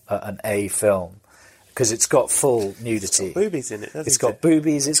an A film, because it's got full nudity. It's got boobies in it, hasn't it? It's got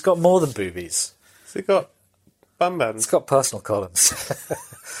boobies. It's got more than boobies. It's got bum bums. It's got personal columns.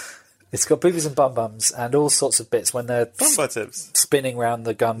 It's got boobies and bum bums and all sorts of bits when they're spinning around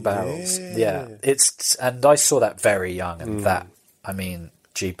the gun barrels. Yeah. And I saw that very young, and that, I mean,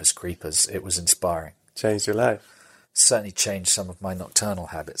 jeepers creepers, it was inspiring. Changed your life? Certainly changed some of my nocturnal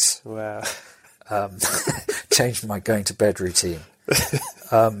habits. Wow. Changed my going to bed routine.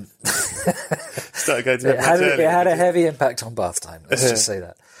 Started going to bed it had a heavy impact on bath time, let's just say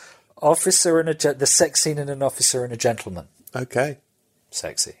that. The sex scene in An Officer and a Gentleman. Okay.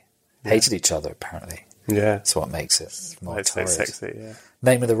 Sexy. Hated each other, apparently. Yeah. That's what makes it more It's sexy, yeah.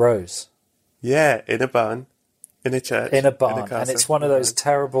 Name of the Rose. Yeah, in a barn. In a church. In a barn. And it's one of those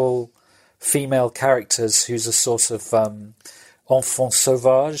terrible female characters who's a sort of enfant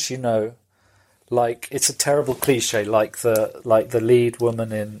sauvage, you know. Like, it's a terrible cliche, like the lead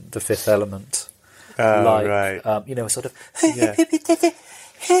woman in The Fifth Element. Right. You know, sort of...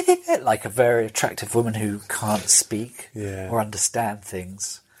 like a very attractive woman who can't speak or understand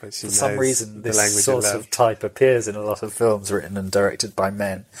things. But for some reason, this sort of type appears in a lot of films written and directed by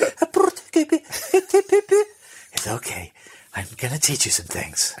men. It's okay. I'm going to teach you some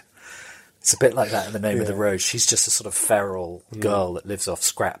things. It's a bit like that in The Name of the Rose. She's just a sort of feral girl that lives off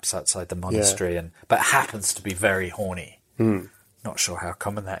scraps outside the monastery, but happens to be very horny. Not sure how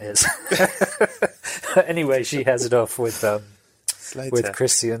common that is. Anyway, she has it off with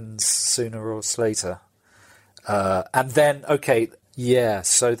Christian Sooner or Slater. And then,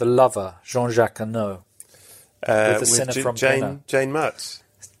 so The Lover, Jean-Jacques Hano. With the sinner from Jane Marsh.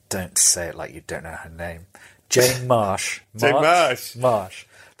 Don't say it like you don't know her name. Jane Marsh. Marsh.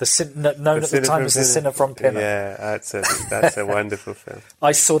 Known at the time as the sinner from Pinner. Yeah, that's a wonderful film.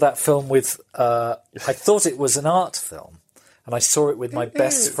 I saw that film with... I thought it was an art film, and I saw it with my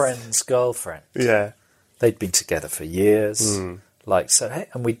best friend's girlfriend. Yeah. They'd been together for years. And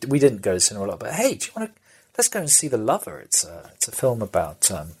we didn't go to cinema a lot, but hey, do you want to... Let's go and see The Lover. It's a film about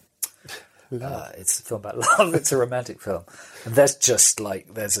It's a film about love. It's a romantic film. And there's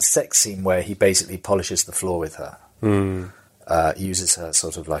a sex scene where he basically polishes the floor with her. Uses her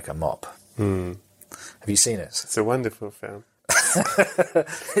sort of like a mop. Have you seen it? It's a wonderful film.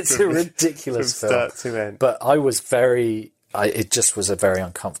 It's a ridiculous film. From start to end. But it just was a very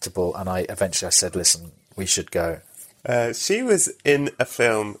uncomfortable, and eventually I said, listen, we should go. She was in a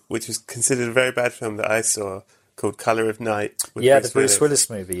film which was considered a very bad film that I saw called Colour of Night. The Bruce Willis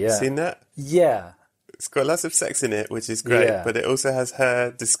movie, yeah. Seen that? Yeah. It's got lots of sex in it, which is great, but it also has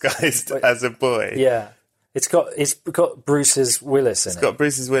her disguised as a boy. Yeah. It's got Bruce's Willis in it. It's got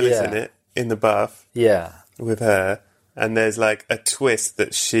Bruce's Willis in it, in the bath. Yeah. With her. And there's like a twist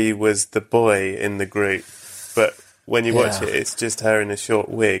that she was the boy in the group. But when you watch it, it's just her in a short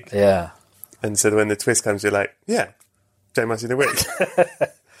wig. Yeah. And so when the twist comes, you're like, yeah, Jane Marcy in a wig.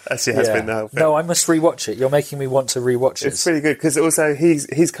 As she has been the whole film. No, I must rewatch it. You're making me want to rewatch it. It's pretty good, because also he's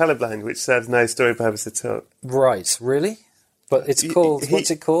colourblind, which serves no story purpose at all. Right, really? But it's called, what's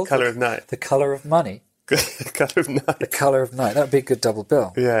it called? Colour of Night. The Colour of Money. Colour of Night. The Colour of Night. That would be a good double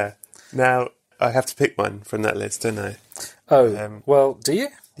bill. Yeah. Now, I have to pick one from that list, don't I? Oh, well, do you?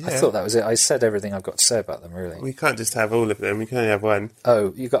 Yeah. I thought that was it. I said everything I've got to say about them, really. We can't just have all of them. We can only have one.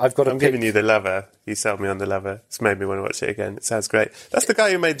 Oh, I've got to I'm pick... giving you The Lover. You sold me on The Lover. It's made me want to watch it again. It sounds great. That's the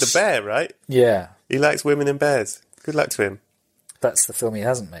guy who made The Bear, right? Yeah. He likes women and bears. Good luck to him. That's the film he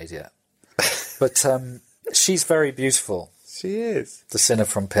hasn't made yet. But she's very beautiful. She is. The Sinner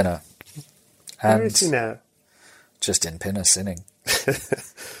from Pinner. Where is she now? Just in Pinner, sinning.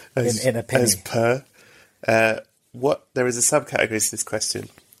 in a penny. As per. There is a subcategory to this question.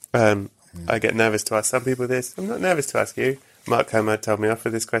 I get nervous to ask some people this. I'm not nervous to ask you. Mark Homer told me off for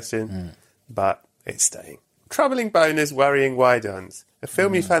this question, but it's staying. Troubling boners, worrying wide-ons. A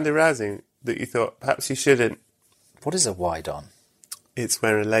film you found arousing that you thought perhaps you shouldn't. What is a wide-on? It's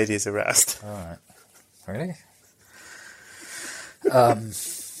where a lady is aroused. All right. Really?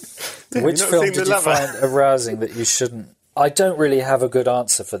 Which film did you find arousing that you shouldn't? I don't really have a good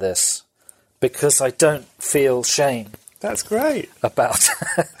answer for this because I don't feel shame. That's great. About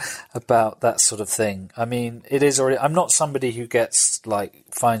that sort of thing. I mean, it is already... I'm not somebody who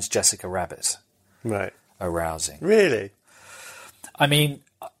finds Jessica Rabbit arousing. Really? I mean,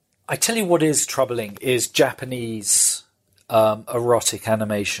 I tell you what is troubling is Japanese erotic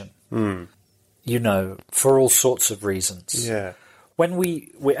animation. You know, for all sorts of reasons. Yeah. When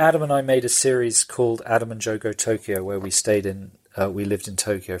Adam and I made a series called Adam and Joe Go Tokyo, where we lived in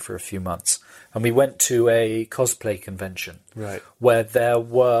Tokyo for a few months, and we went to a cosplay convention where there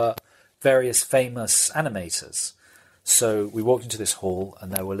were various famous animators. So we walked into this hall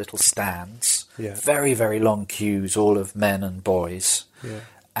and there were little stands, very, very long queues, all of men and boys. Yeah.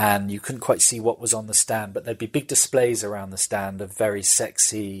 And you couldn't quite see what was on the stand, but there'd be big displays around the stand of very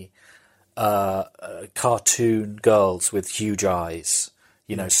sexy cartoon girls with huge eyes,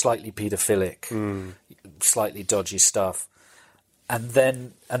 you know, slightly paedophilic, slightly dodgy stuff. And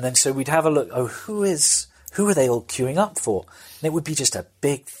then so we'd have a look, who are they all queuing up for? And it would be just a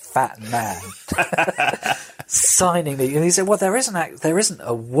big fat man signing the, and he said, well, there isn't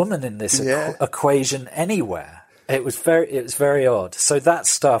a woman in this equation anywhere. It was very odd. So that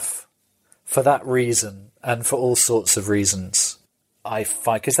stuff, for that reason, and for all sorts of reasons, I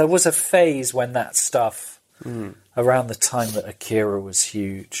find, because there was a phase when that stuff, around the time that Akira was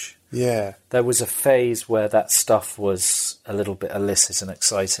huge, there was a phase where that stuff was a little bit illicit and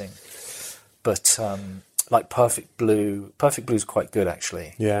exciting. But like Perfect Blue is quite good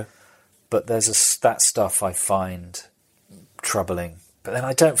actually. Yeah. But there's that stuff I find troubling. But then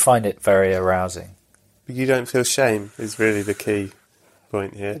I don't find it very arousing. You don't feel shame is really the key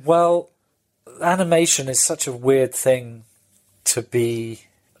point here. Well, animation is such a weird thing to be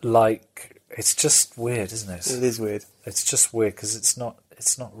like. It's just weird, isn't it? It is weird. It's just weird because it's not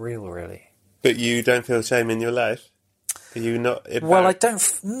real, really. But you don't feel shame in your life? Are you not? Well, I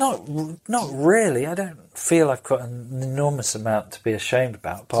don't. Not really. I don't feel I've got an enormous amount to be ashamed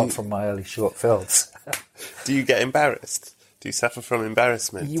about, apart from my early short films. Do you get embarrassed? Do you suffer from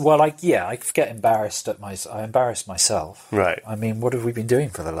embarrassment? Well, I get embarrassed I embarrass myself. Right. I mean, what have we been doing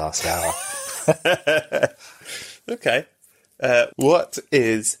for the last hour? Okay. What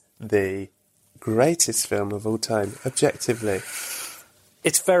is the greatest film of all time, objectively?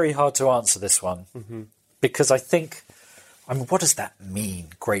 It's very hard to answer this one because I think, what does that mean,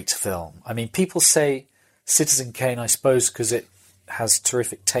 great film? I mean, people say Citizen Kane, I suppose, because it has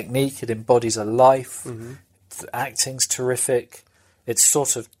terrific technique, it embodies a life, the acting's terrific, it's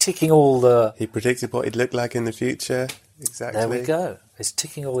sort of ticking all the... He predicted what he'd look like in the future, exactly. There we go. It's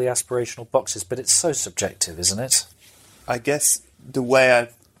ticking all the aspirational boxes, but it's so subjective, isn't it? I guess the way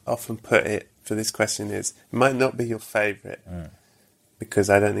I've often put it for this question is, it might not be your favourite, because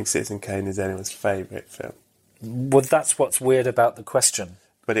I don't think Citizen Kane is anyone's favourite film. Well, that's what's weird about the question.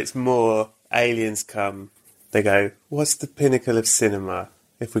 But it's more, aliens come, they go, what's the pinnacle of cinema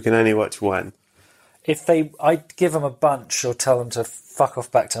if we can only watch one? I'd give them a bunch or tell them to fuck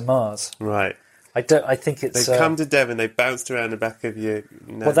off back to Mars. Right. I think it's... They come to Devon, they bounced around the back of your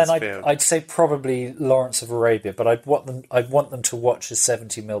Well, then I'd say probably Lawrence of Arabia, but I'd want them to watch a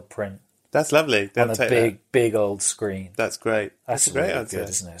 70mm print. That's lovely. On a big old screen. That's great. That's a great really answer. Good,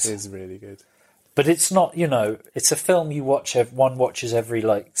 isn't it? It is really good. But it's not, it's a film you watch. One watches every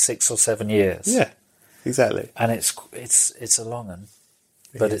 6 or 7 years. Yeah, exactly. And it's a long one,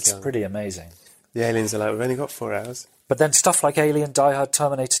 but it's pretty amazing. The aliens are like, we've only got 4 hours. But then stuff like Alien, Die Hard,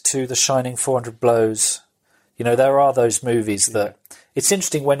 Terminator 2, The Shining, 400 Blows. There are those movies that... It's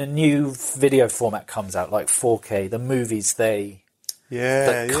interesting when a new video format comes out, like 4K, the movies that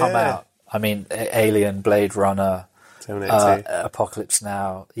come out. I mean, Alien, Blade Runner, Terminator 2. Apocalypse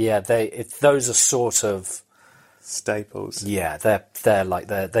Now. Yeah, those are sort of... staples. Yeah,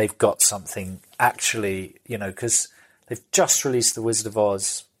 they've got something actually, because they've just released The Wizard of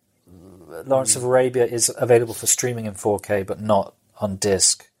Oz. Lawrence of Arabia is available for streaming in 4K, but not on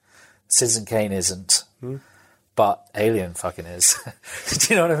disc. Citizen Kane isn't, but Alien fucking is.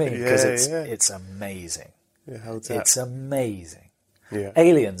 Do you know what I mean? Because it's amazing. It holds up. It's amazing. Yeah.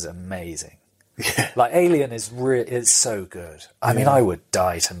 Alien's amazing. Yeah. Alien is it's so good. I mean, I would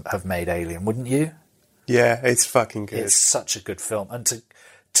die to have made Alien, wouldn't you? Yeah, it's fucking good. It's such a good film, and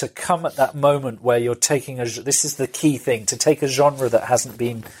to come at that moment where you're taking this is the key thing, to take a genre that hasn't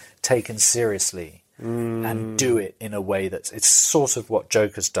been taken seriously and do it in a way it's sort of what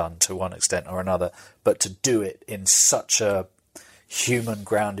Joker's done to one extent or another, but to do it in such a human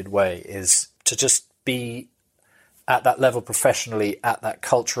grounded way is to just be at that level professionally at that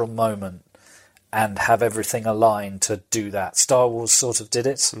cultural moment and have everything aligned to do that. Star Wars sort of did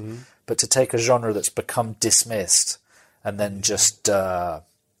it, but to take a genre that's become dismissed and then just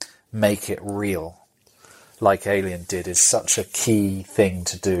make it real like Alien did is such a key thing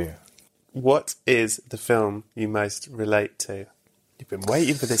to do. What is the film you most relate to? You've been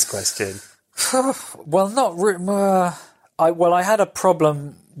waiting for this question. Well, not really. I had a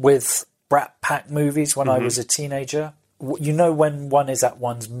problem with Brat Pack movies when I was a teenager. When one is at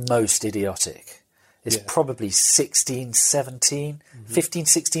one's most idiotic. It's probably 16, 17, 15,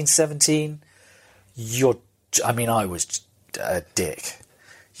 16, 17. I was a dick.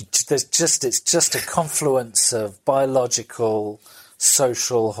 It's just a confluence of biological,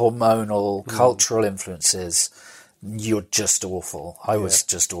 social, hormonal, cultural influences. You're just awful. I was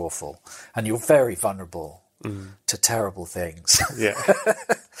just awful. And you're very vulnerable to terrible things. Yeah.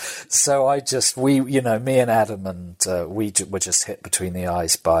 So me and Adam, and we were just hit between the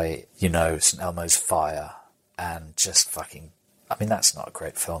eyes by, St. Elmo's Fire and just fucking... I mean, that's not a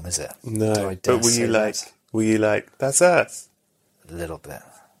great film, is it? No, but were you like, that's us? A little bit.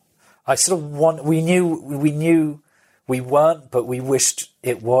 I sort of we knew we weren't, but we wished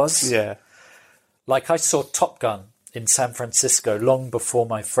it was. Yeah. I saw Top Gun in San Francisco long before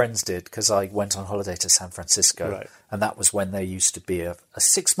my friends did, because I went on holiday to San Francisco. Right. And that was when there used to be a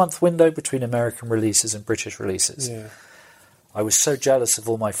 6-month window between American releases and British releases. Yeah. I was so jealous of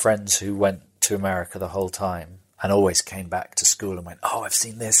all my friends who went to America the whole time and always came back to school and went, oh, I've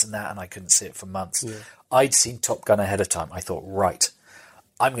seen this and that, and I couldn't see it for months. Yeah. I'd seen Top Gun ahead of time. I thought, right,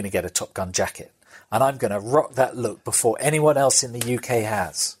 I'm going to get a Top Gun jacket, and I'm going to rock that look before anyone else in the UK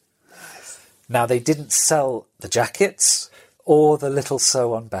has. Nice. Now, they didn't sell the jackets or the little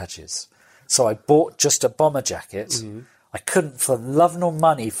sew-on badges. So I bought just a bomber jacket. Mm-hmm. I couldn't, for love nor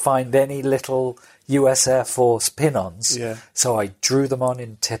money, find any little US Air Force pin-ons. Yeah. So I drew them on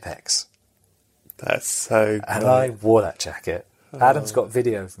in Tipp-Ex. That's so good. And I wore that jacket. Adam's got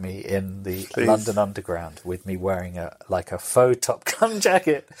video of me in the London Underground with me wearing a faux Top Gun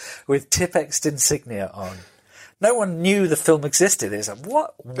jacket with Tipp-Ex insignia on. No one knew the film existed. It's like,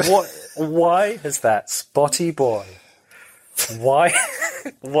 what, why has that spotty boy, why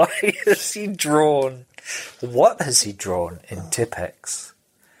has he drawn, what has he drawn in Tipp-Ex?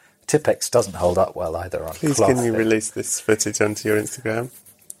 Tipp-Ex doesn't hold up well either on Please, cloth. can you release this footage onto your Instagram?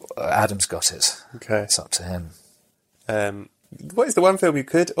 Adam's got it. Okay. It's up to him. What is the one film you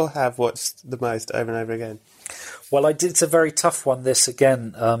could or have watched the most over and over again? Well, it's a very tough one, this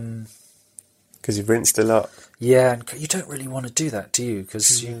again. Because you've rinsed a lot. Yeah, and you don't really want to do that, do you?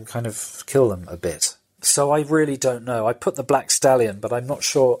 Because you kind of kill them a bit. So I really don't know. I put The Black Stallion, but I'm not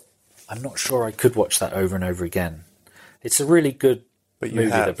sure I could watch that over and over again. It's a really good movie,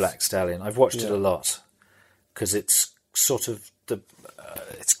 The Black Stallion. I've watched it a lot because it's sort of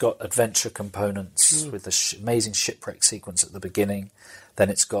it's got adventure components with the amazing shipwreck sequence at the beginning. Then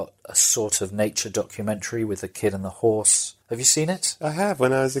it's got a sort of nature documentary with the kid and the horse. Have you seen it? I have,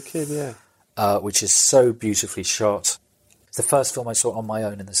 when I was a kid, yeah. Which is so beautifully shot. It's the first film I saw on my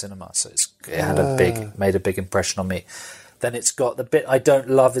own in the cinema, so it had made a big impression on me. Then it's got the bit I don't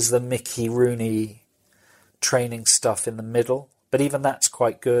love is the Mickey Rooney training stuff in the middle, but even that's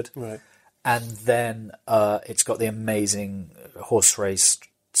quite good. Right. And then it's got the amazing horse race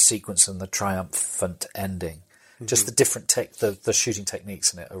sequence and the triumphant ending. Just the different the shooting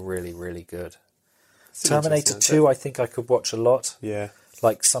techniques in it are really, really good. Terminator 2, I think I could watch a lot. Yeah.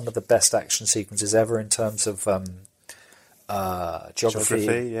 Like some of the best action sequences ever in terms of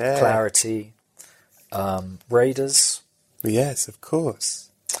geography, clarity. Raiders. Yes, of course.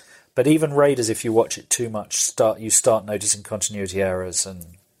 But even Raiders, if you watch it too much, you start noticing continuity errors and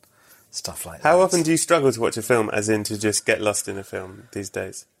stuff like that. How often do you struggle to watch a film, as in to just get lost in a film these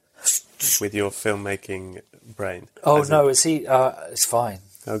days? With your filmmaking brain? Oh, no, it's fine.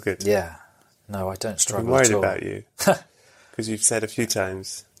 Oh, good. Yeah. No, I don't struggle I'm worried at all. about you. Because you've said a few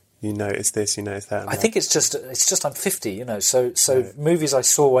times, you notice this, you notice that. I think it's just I'm 50, so right. Movies I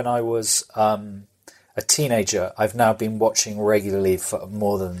saw when I was a teenager, I've now been watching regularly for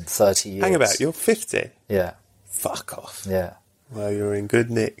more than 30 years. Hang about, you're 50? Yeah. Fuck off. Yeah. Well, you're in good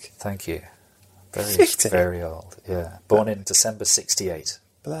nick. Thank you. 50? Very old, yeah. Born in December 68.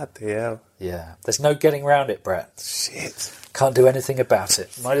 Bloody hell. Yeah. There's no getting around it, Brett. Shit. Can't do anything about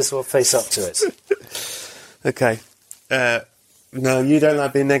it. Might as well face up to it. Okay. No, you don't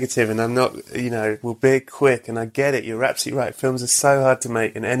like being negative, and I'm not, we'll be quick, and I get it. You're absolutely right. Films are so hard to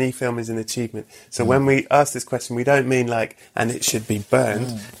make, and any film is an achievement. So when we ask this question, we don't mean and it should be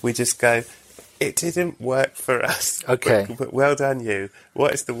burned. We just go, it didn't work for us. Okay. But well done, you.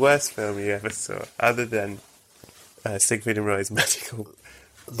 What is the worst film you ever saw, other than Siegfried and Roy's Magical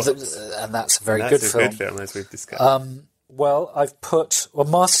Box? And that's a very good film. That's a good film, as we've discussed. Well,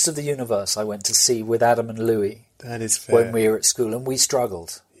 Masters of the Universe I went to see with Adam and Louis. That is fair. When we were at school, and we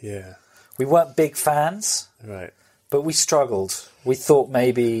struggled. Yeah. We weren't big fans. Right. But we struggled. We thought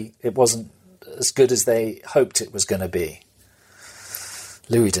maybe it wasn't as good as they hoped it was going to be.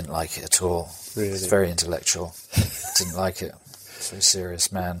 Louis didn't like it at all. Really? He's very intellectual. Didn't like it. So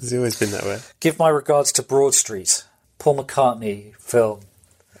serious, man. Has he always been that way? Give my regards to Broad Street. Paul McCartney film.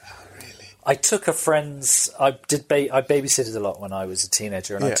 I took a friend's... I babysitted a lot when I was a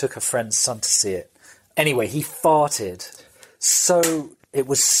teenager, and I took a friend's son to see it. Anyway, he farted. It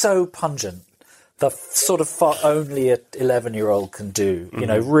was so pungent. The sort of fart only an 11-year-old can do.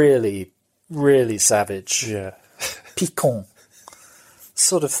 Really, really savage. Yeah. Piquant.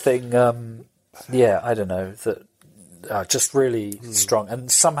 Sort of thing. I don't know. Just really strong.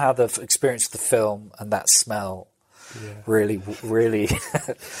 And somehow the experience of the film and that smell... Yeah. Really, really...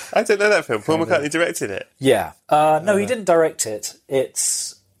 I don't know that film. Paul McCartney directed it? Yeah. No, he didn't direct it.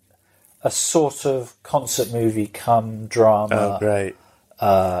 It's a sort of concert movie come drama. Oh, great.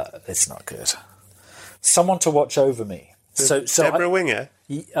 It's not good. Someone to Watch Over Me. So Deborah Winger?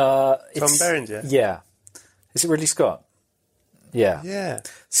 Tom Berenger? Yeah. Is it Ridley Scott? Yeah. Yeah.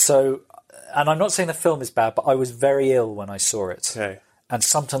 So, and I'm not saying the film is bad, but I was very ill when I saw it. Okay. And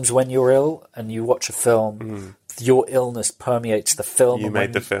sometimes when you're ill and you watch a film... your illness permeates the film. You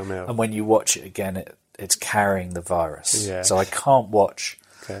made the film ill. And when you watch it again, it's carrying the virus. Yeah. So I can't watch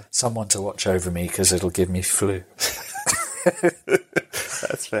Someone to Watch Over Me because it'll give me flu.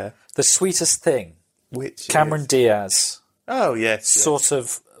 That's fair. The Sweetest Thing. Which Cameron Diaz. Oh, yes. Sort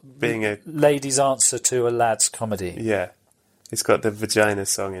of being a lady's answer to a lad's comedy. Yeah. It's got the vagina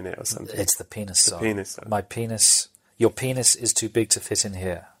song in it or something. It's the penis song. The penis song. My penis... Your penis is too big to fit in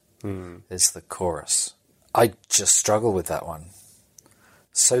here. Is the chorus. I just struggle with that one.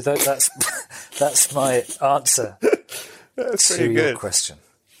 So that's my answer that's to pretty your good. question.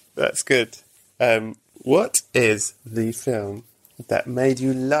 That's good. What is the film that made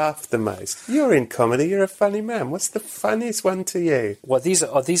you laugh the most? You're in comedy. You're a funny man. What's the funniest one to you? Well, these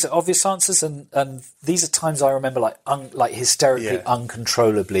are obvious answers, and these are times I remember like hysterically,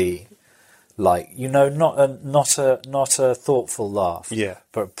 uncontrollably. Not a thoughtful laugh,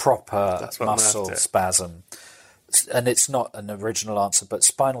 but a proper muscle spasm. And it's not an original answer, but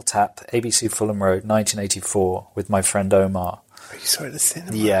Spinal Tap, ABC Fulham Road, 1984, with my friend Omar. Oh, you saw it at the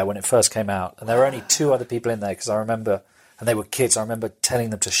cinema? Yeah, when it first came out. And there were only two other people in there, because I remember, and they were kids, I remember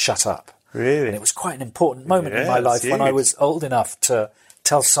telling them to shut up. Really? And it was quite an important moment in my life when I was old enough to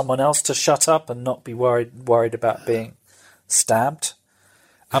tell someone else to shut up and not be worried about being stabbed.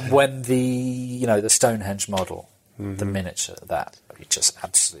 And when the Stonehenge model, the miniature, that we just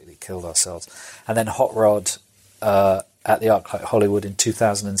absolutely killed ourselves. And then Hot Rod, at the ArcLight Hollywood in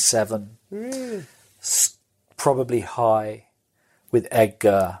 2007. Really? Probably high with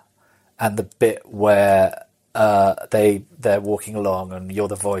Edgar and the bit where they're walking along and You're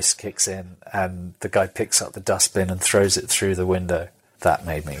the Voice kicks in and the guy picks up the dustbin and throws it through the window. That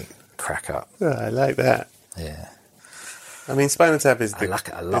made me crack up. Oh, I like that. Yeah. I mean, Spinal Tap is I like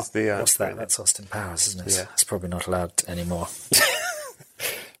it a lot. the What's that? That's Austin Powers, isn't it? Yeah. It's probably not allowed anymore.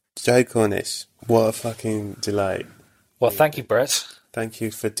 Joe Cornish, what a fucking delight. Well, thank you, Brett. Thank you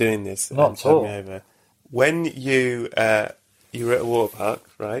for doing this. Not and at all. having me over. When you were at a water park,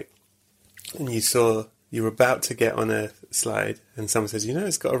 right, and you were about to get on a slide, and someone says,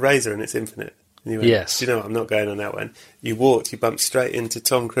 it's got a razor and it's infinite. And you went, Yes. Do you know what? I'm not going on that one. You bumped straight into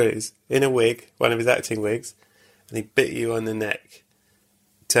Tom Cruise in a wig, one of his acting wigs, and he bit you on the neck,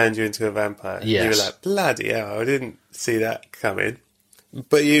 turned you into a vampire. Yes. You were like, bloody hell, I didn't see that coming.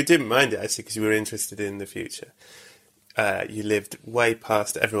 But you didn't mind it, actually, because you were interested in the future. You lived way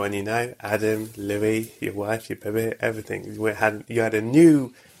past everyone you know, Adam, Louis, your wife, your baby, everything. You had a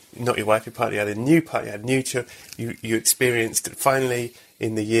new, not your wife, your partner, you had a new partner, you had new children. You experienced, finally,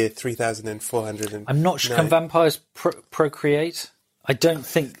 in the year 3,400. I'm not sure. Can vampires procreate? I don't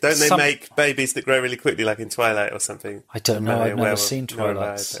think. Don't they make babies that grow really quickly, like in Twilight or something? I don't know. I've never seen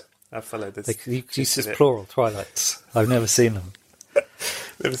Twilight. I followed this. This is plural, Twilights. I've never seen them.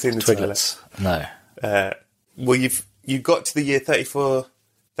 Never seen the Twiglets. Twilight. No. Well, you got to the year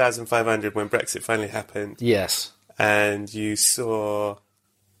 34,500 when Brexit finally happened. Yes. And you saw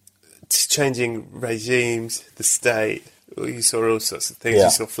changing regimes, the state. You saw all sorts of things. Yeah. You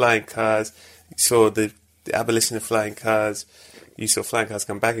saw flying cars. You saw the abolition of flying cars. You saw flying cars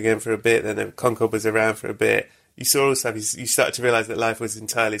come back again for a bit. Then Concorde was around for a bit. You saw all stuff. You started to realise that life was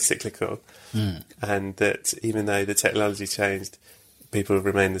entirely cyclical, and that even though the technology changed, people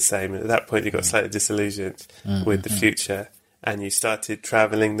remained the same. And at that point, you got slightly disillusioned with the future, and you started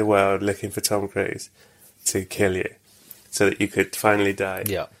travelling the world looking for Tom Cruise to kill you, so that you could finally die.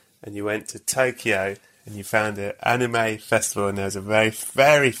 Yeah. And you went to Tokyo, and you found an anime festival, and there was a very,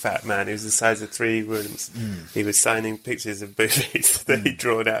 very fat man. He was the size of 3 rooms. He was signing pictures of boobies that he'd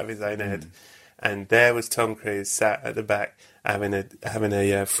drawn out of his own head. And there was Tom Cruise sat at the back having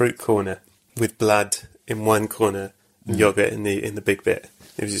a fruit corner with blood in one corner, and yogurt in the big bit.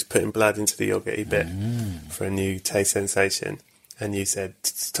 He was just putting blood into the yogurty bit for a new taste sensation. And you said,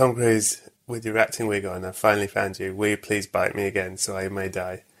 Tom Cruise, with your acting wig on, I finally found you. Will you please bite me again so I may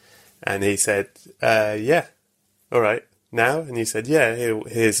die? And he said, yeah, all right, now? And you said, yeah,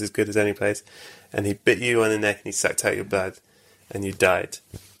 here's as good as any place. And he bit you on the neck and he sucked out your blood and you died.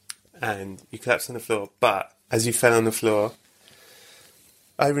 And you collapsed on the floor. But as you fell on the floor,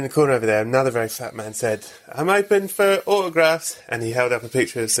 over in the corner over there, another very fat man said, I'm open for autographs. And he held up a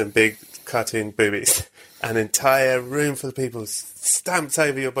picture of some big cartoon boobies. An entire room full of people stamped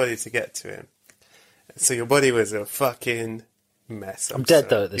over your body to get to him. So your body was a fucking mess. I'm dead,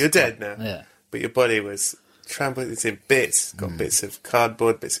 though, at this You're point. dead now. Yeah. But your body was trampled in bits. Got bits of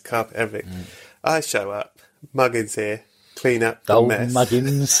cardboard, bits of carpet, everything. I show up. Muggins here. Clean up the Old mess.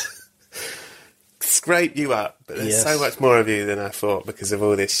 Muggins. Scrape you up. But there's so much more of you than I thought because of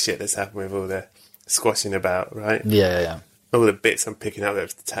all this shit that's happened with all the squashing about, right? Yeah. All the bits I'm picking up that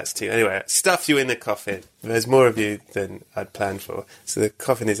was attached to you. Anyway, stuff you in the coffin. There's more of you than I'd planned for. So the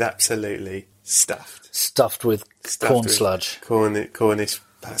coffin is absolutely stuffed. Stuffed with corn sludge. Cornish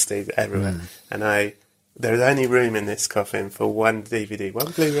pasties everywhere. And there was only room in this coffin for one DVD,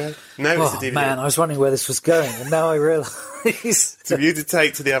 one Blu-ray. No, it's a DVD. Man, I was wondering where this was going, and now I realise. For you to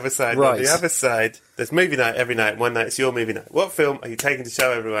take to the other side. Right. On the other side, there's movie night every night. One night it's your movie night. What film are you taking to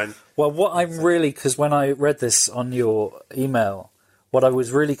show everyone? Well, what I'm really, because when I read this on your email, what I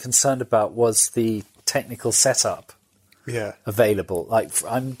was really concerned about was the technical setup available. Like,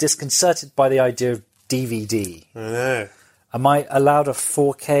 I'm disconcerted by the idea of DVD. I know. Am I allowed a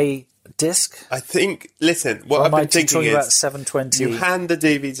 4K disc? I think, listen, what I've been thinking is about 720? You hand the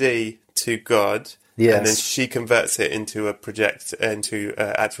DVD to God, and then she converts it into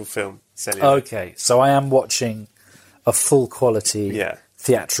actual film. Okay, so I am watching a full quality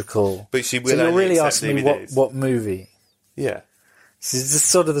theatrical. But she will. So you're really asking me what movie? Yeah. So it's just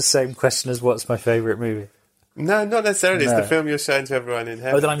sort of the same question as what's my favourite movie. No, not necessarily. It's the film you're showing to everyone in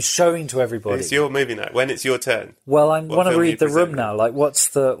heaven. Oh, that I'm showing to everybody. It's your movie night. When it's your turn. Well, I want to read the room now. Like, what's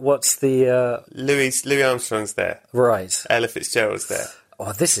the Louis Armstrong's there. Right. Ella Fitzgerald's there.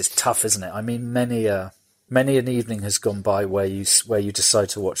 Oh, this is tough, isn't it? I mean, many an evening has gone by where you decide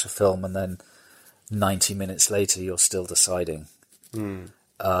to watch a film and then 90 minutes later you're still deciding.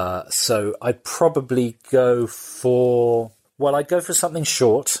 So I'd probably go for something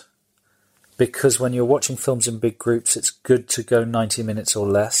short, because when you're watching films in big groups, it's good to go 90 minutes or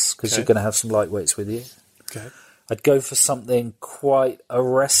less because you're going to have some lightweights with you. Okay. I'd go for something quite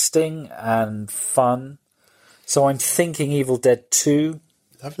arresting and fun. So I'm thinking Evil Dead 2.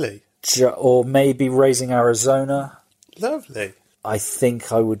 Lovely. Or maybe Raising Arizona. Lovely. I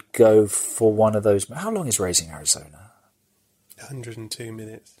think I would go for one of those. How long is Raising Arizona? 102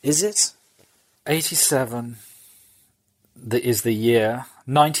 minutes. Is it? 87 is the year.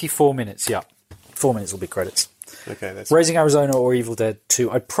 94 minutes, yeah. 4 minutes will be credits. Okay, that's Raising Arizona or Evil Dead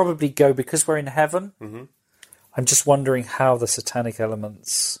 2. I'd probably go, because we're in heaven, I'm just wondering how the satanic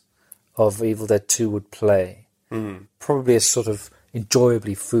elements of Evil Dead 2 would play. Probably as sort of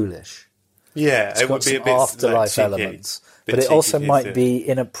enjoyably foolish. Yeah, It's it got would be a some bit afterlife like elements. But it also might be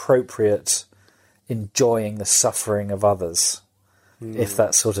inappropriate enjoying the suffering of others if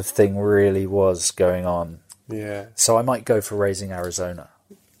that sort of thing really was going on. Yeah. So I might go for Raising Arizona.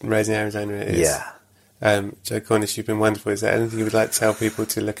 Raising Arizona it is. Yeah. Joe Cornish, you've been wonderful. Is there anything you would like to tell people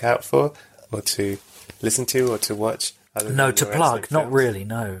to look out for, or to listen to, or to watch? No, to plug, not really,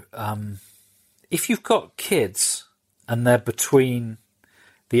 no. If you've got kids and they're between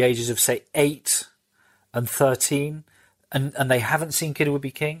the ages of, say, 8 and 13, and they haven't seen Kid Who Would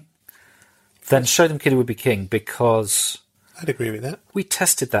Be King, then show them Kid Who Would Be King, because I'd agree with that. we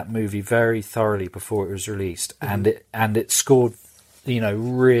tested that movie very thoroughly before it was released, and it scored,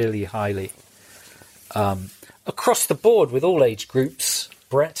 really highly across the board with all age groups,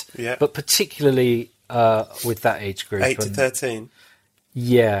 Brett. Yeah. But particularly with that age group, 8 to 13.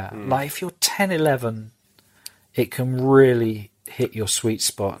 Yeah, like if you're 10, 11, it can really hit your sweet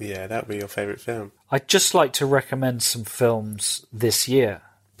spot. Yeah, that would be your favourite film. I'd just like to recommend some films this year.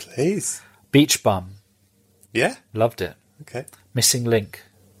 Please. Beach Bum. Yeah? Loved it. Okay. Missing Link.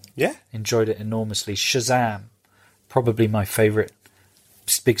 Yeah? Enjoyed it enormously. Shazam. Probably my favourite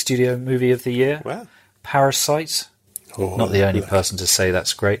big studio movie of the year. Wow. Parasite. Oh, Not the only person to say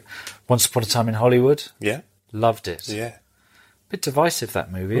that's great. Once Upon a Time in Hollywood. Yeah? Loved it. Yeah. Bit divisive,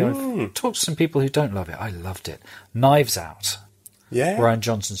 that movie. I've talked to some people who don't love it. I loved it. Knives Out. Yeah? Rian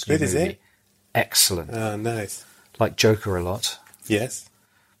Johnson's new Good, is movie. it? Excellent. Oh, nice. Like Joker a lot. Yes.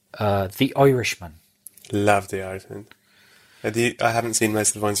 The Irishman. Love The Irishman. I haven't seen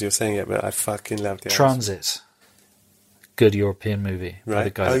most of the ones you're saying yet, but I fucking love The Irishman. Transit. Good European movie. Right. The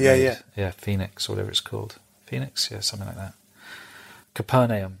guy Oh, that yeah, made- yeah. Yeah, Phoenix, or whatever it's called. Phoenix? Yeah, something like that.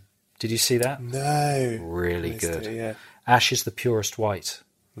 Capernaum. Did you see that? No. Really Missed good. it, yeah. Ash is the Purest White.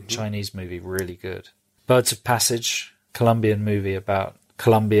 Chinese movie, really good. Birds of Passage, Colombian movie about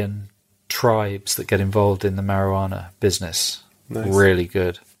Colombian tribes that get involved in the marijuana business. Nice. Really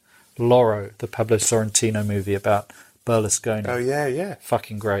good. Loro, the Pablo Sorrentino movie about Berlusconi. Oh, yeah, yeah.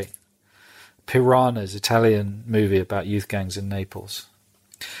 Fucking great. Piranhas, Italian movie about youth gangs in Naples.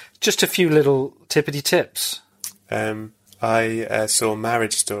 Just a few little tippity tips. I saw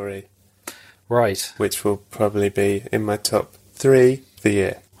Marriage Story, Right, which will probably be in my top 3 for the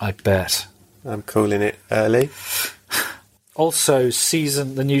year. I bet. I'm calling it early. Also,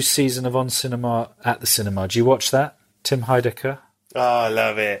 the new season of On Cinema at the Cinema. Do you watch that? Tim Heidecker? Oh, I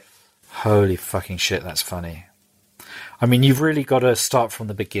love it. Holy fucking shit, that's funny. I mean, you've really got to start from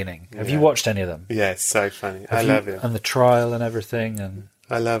the beginning. Have you watched any of them? Yeah, it's so funny. I love it. And the trial and everything, and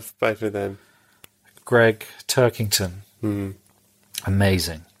I love both of them. Greg Turkington.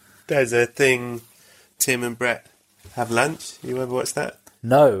 Amazing. There's a thing, Tim and Brett have lunch. You ever watch that?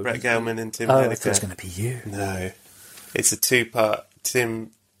 No. Brett Gelman and Tim I Heidecker. thought it was going to be you. No. It's a 2-part.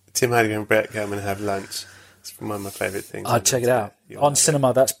 Tim Heidecker and Brett Gelman have lunch. It's one of my favourite things. I'll check it out. On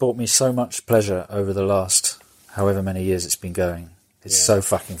Cinema, that's brought me so much pleasure over the last however many years it's been going. It's so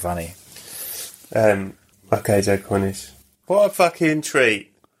fucking funny. Okay, Joe Cornish. What a fucking treat.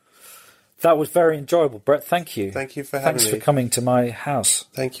 That was very enjoyable, Brett. Thank you. Thank you for having me. Thanks for coming to my house.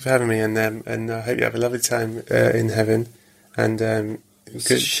 Thank you for having me, and I hope you have a lovely time in heaven. And It's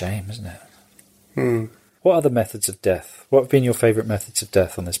a good. shame, isn't it? What other methods of death? What have been your favourite methods of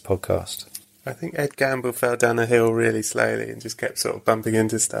death on this podcast? I think Ed Gamble fell down a hill really slowly and just kept sort of bumping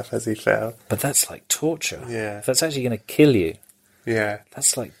into stuff as he fell. But that's like torture. Yeah. If that's actually going to kill you, Yeah.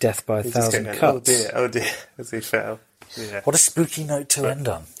 that's like death by a He just thousand kept cuts. going, oh dear, as he fell. Yeah. What a spooky note to end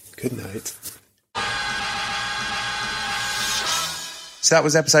on. Good night. So that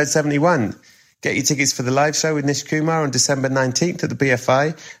was episode 71. Get your tickets for the live show with Nish Kumar on December 19th at the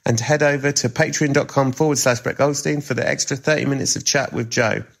BFI, and head over to patreon.com/Brett Goldstein for the extra 30 minutes of chat with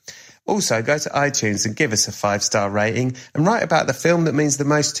Joe. Also, go to iTunes and give us a 5-star rating and write about the film that means the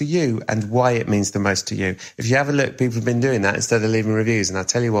most to you and why it means the most to you. If you have a look, people have been doing that instead of leaving reviews. And I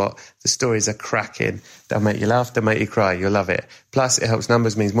tell you what, the stories are cracking. They'll make you laugh, they'll make you cry. You'll love it. Plus, it helps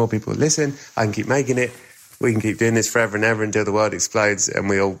numbers, means more people listen. I can keep making it. We can keep doing this forever and ever until the world explodes and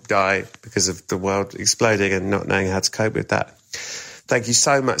we all die because of the world exploding and not knowing how to cope with that. Thank you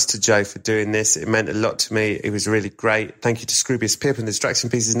so much to Joe for doing this. It meant a lot to me. It was really great. Thank you to Scroobius Pip and the Distraction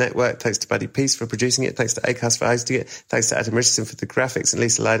Pieces Network. Thanks to Buddy Peace for producing it. Thanks to Acast for hosting it. Thanks to Adam Richardson for the graphics and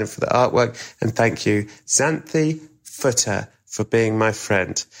Lisa Lydon for the artwork. And thank you, Xanthi Footer, for being my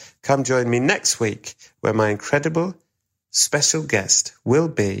friend. Come join me next week where my incredible special guest will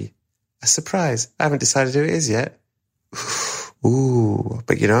be a surprise. I haven't decided who it is yet. Ooh,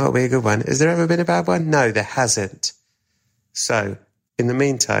 but you know what will be a good one? Has there ever been a bad one? No, there hasn't. So, in the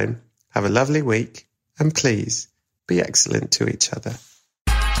meantime, have a lovely week and please be excellent to each other.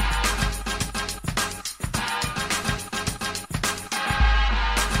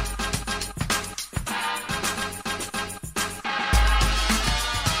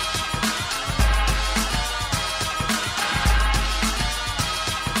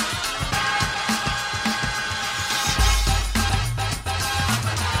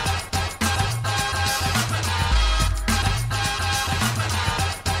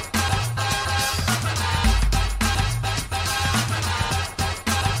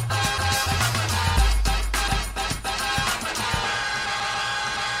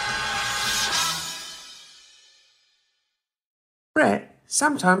 Brett,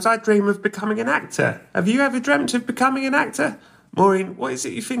 sometimes I dream of becoming an actor. Have you ever dreamt of becoming an actor? Maureen, what is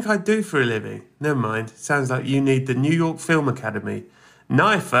it you think I do for a living? Never mind, sounds like you need the New York Film Academy.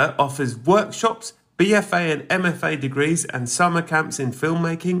 NYFA offers workshops, BFA and MFA degrees and summer camps in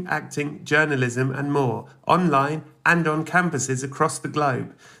filmmaking, acting, journalism and more, online and on campuses across the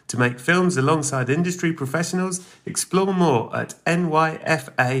globe. To make films alongside industry professionals, explore more at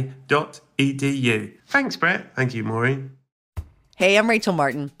nyfa.edu. Thanks, Brett. Thank you, Maureen. Hey, I'm Rachel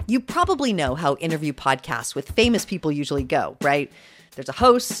Martin. You probably know how interview podcasts with famous people usually go, right? There's a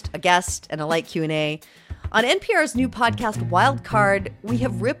host, a guest, and a light Q&A. On NPR's new podcast, Wildcard, we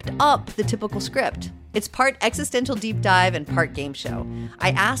have ripped up the typical script. It's part existential deep dive and part game show. I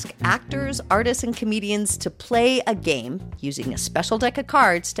ask actors, artists, and comedians to play a game using a special deck of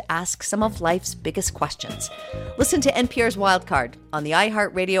cards to ask some of life's biggest questions. Listen to NPR's Wildcard on the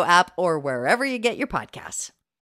iHeartRadio app or wherever you get your podcasts.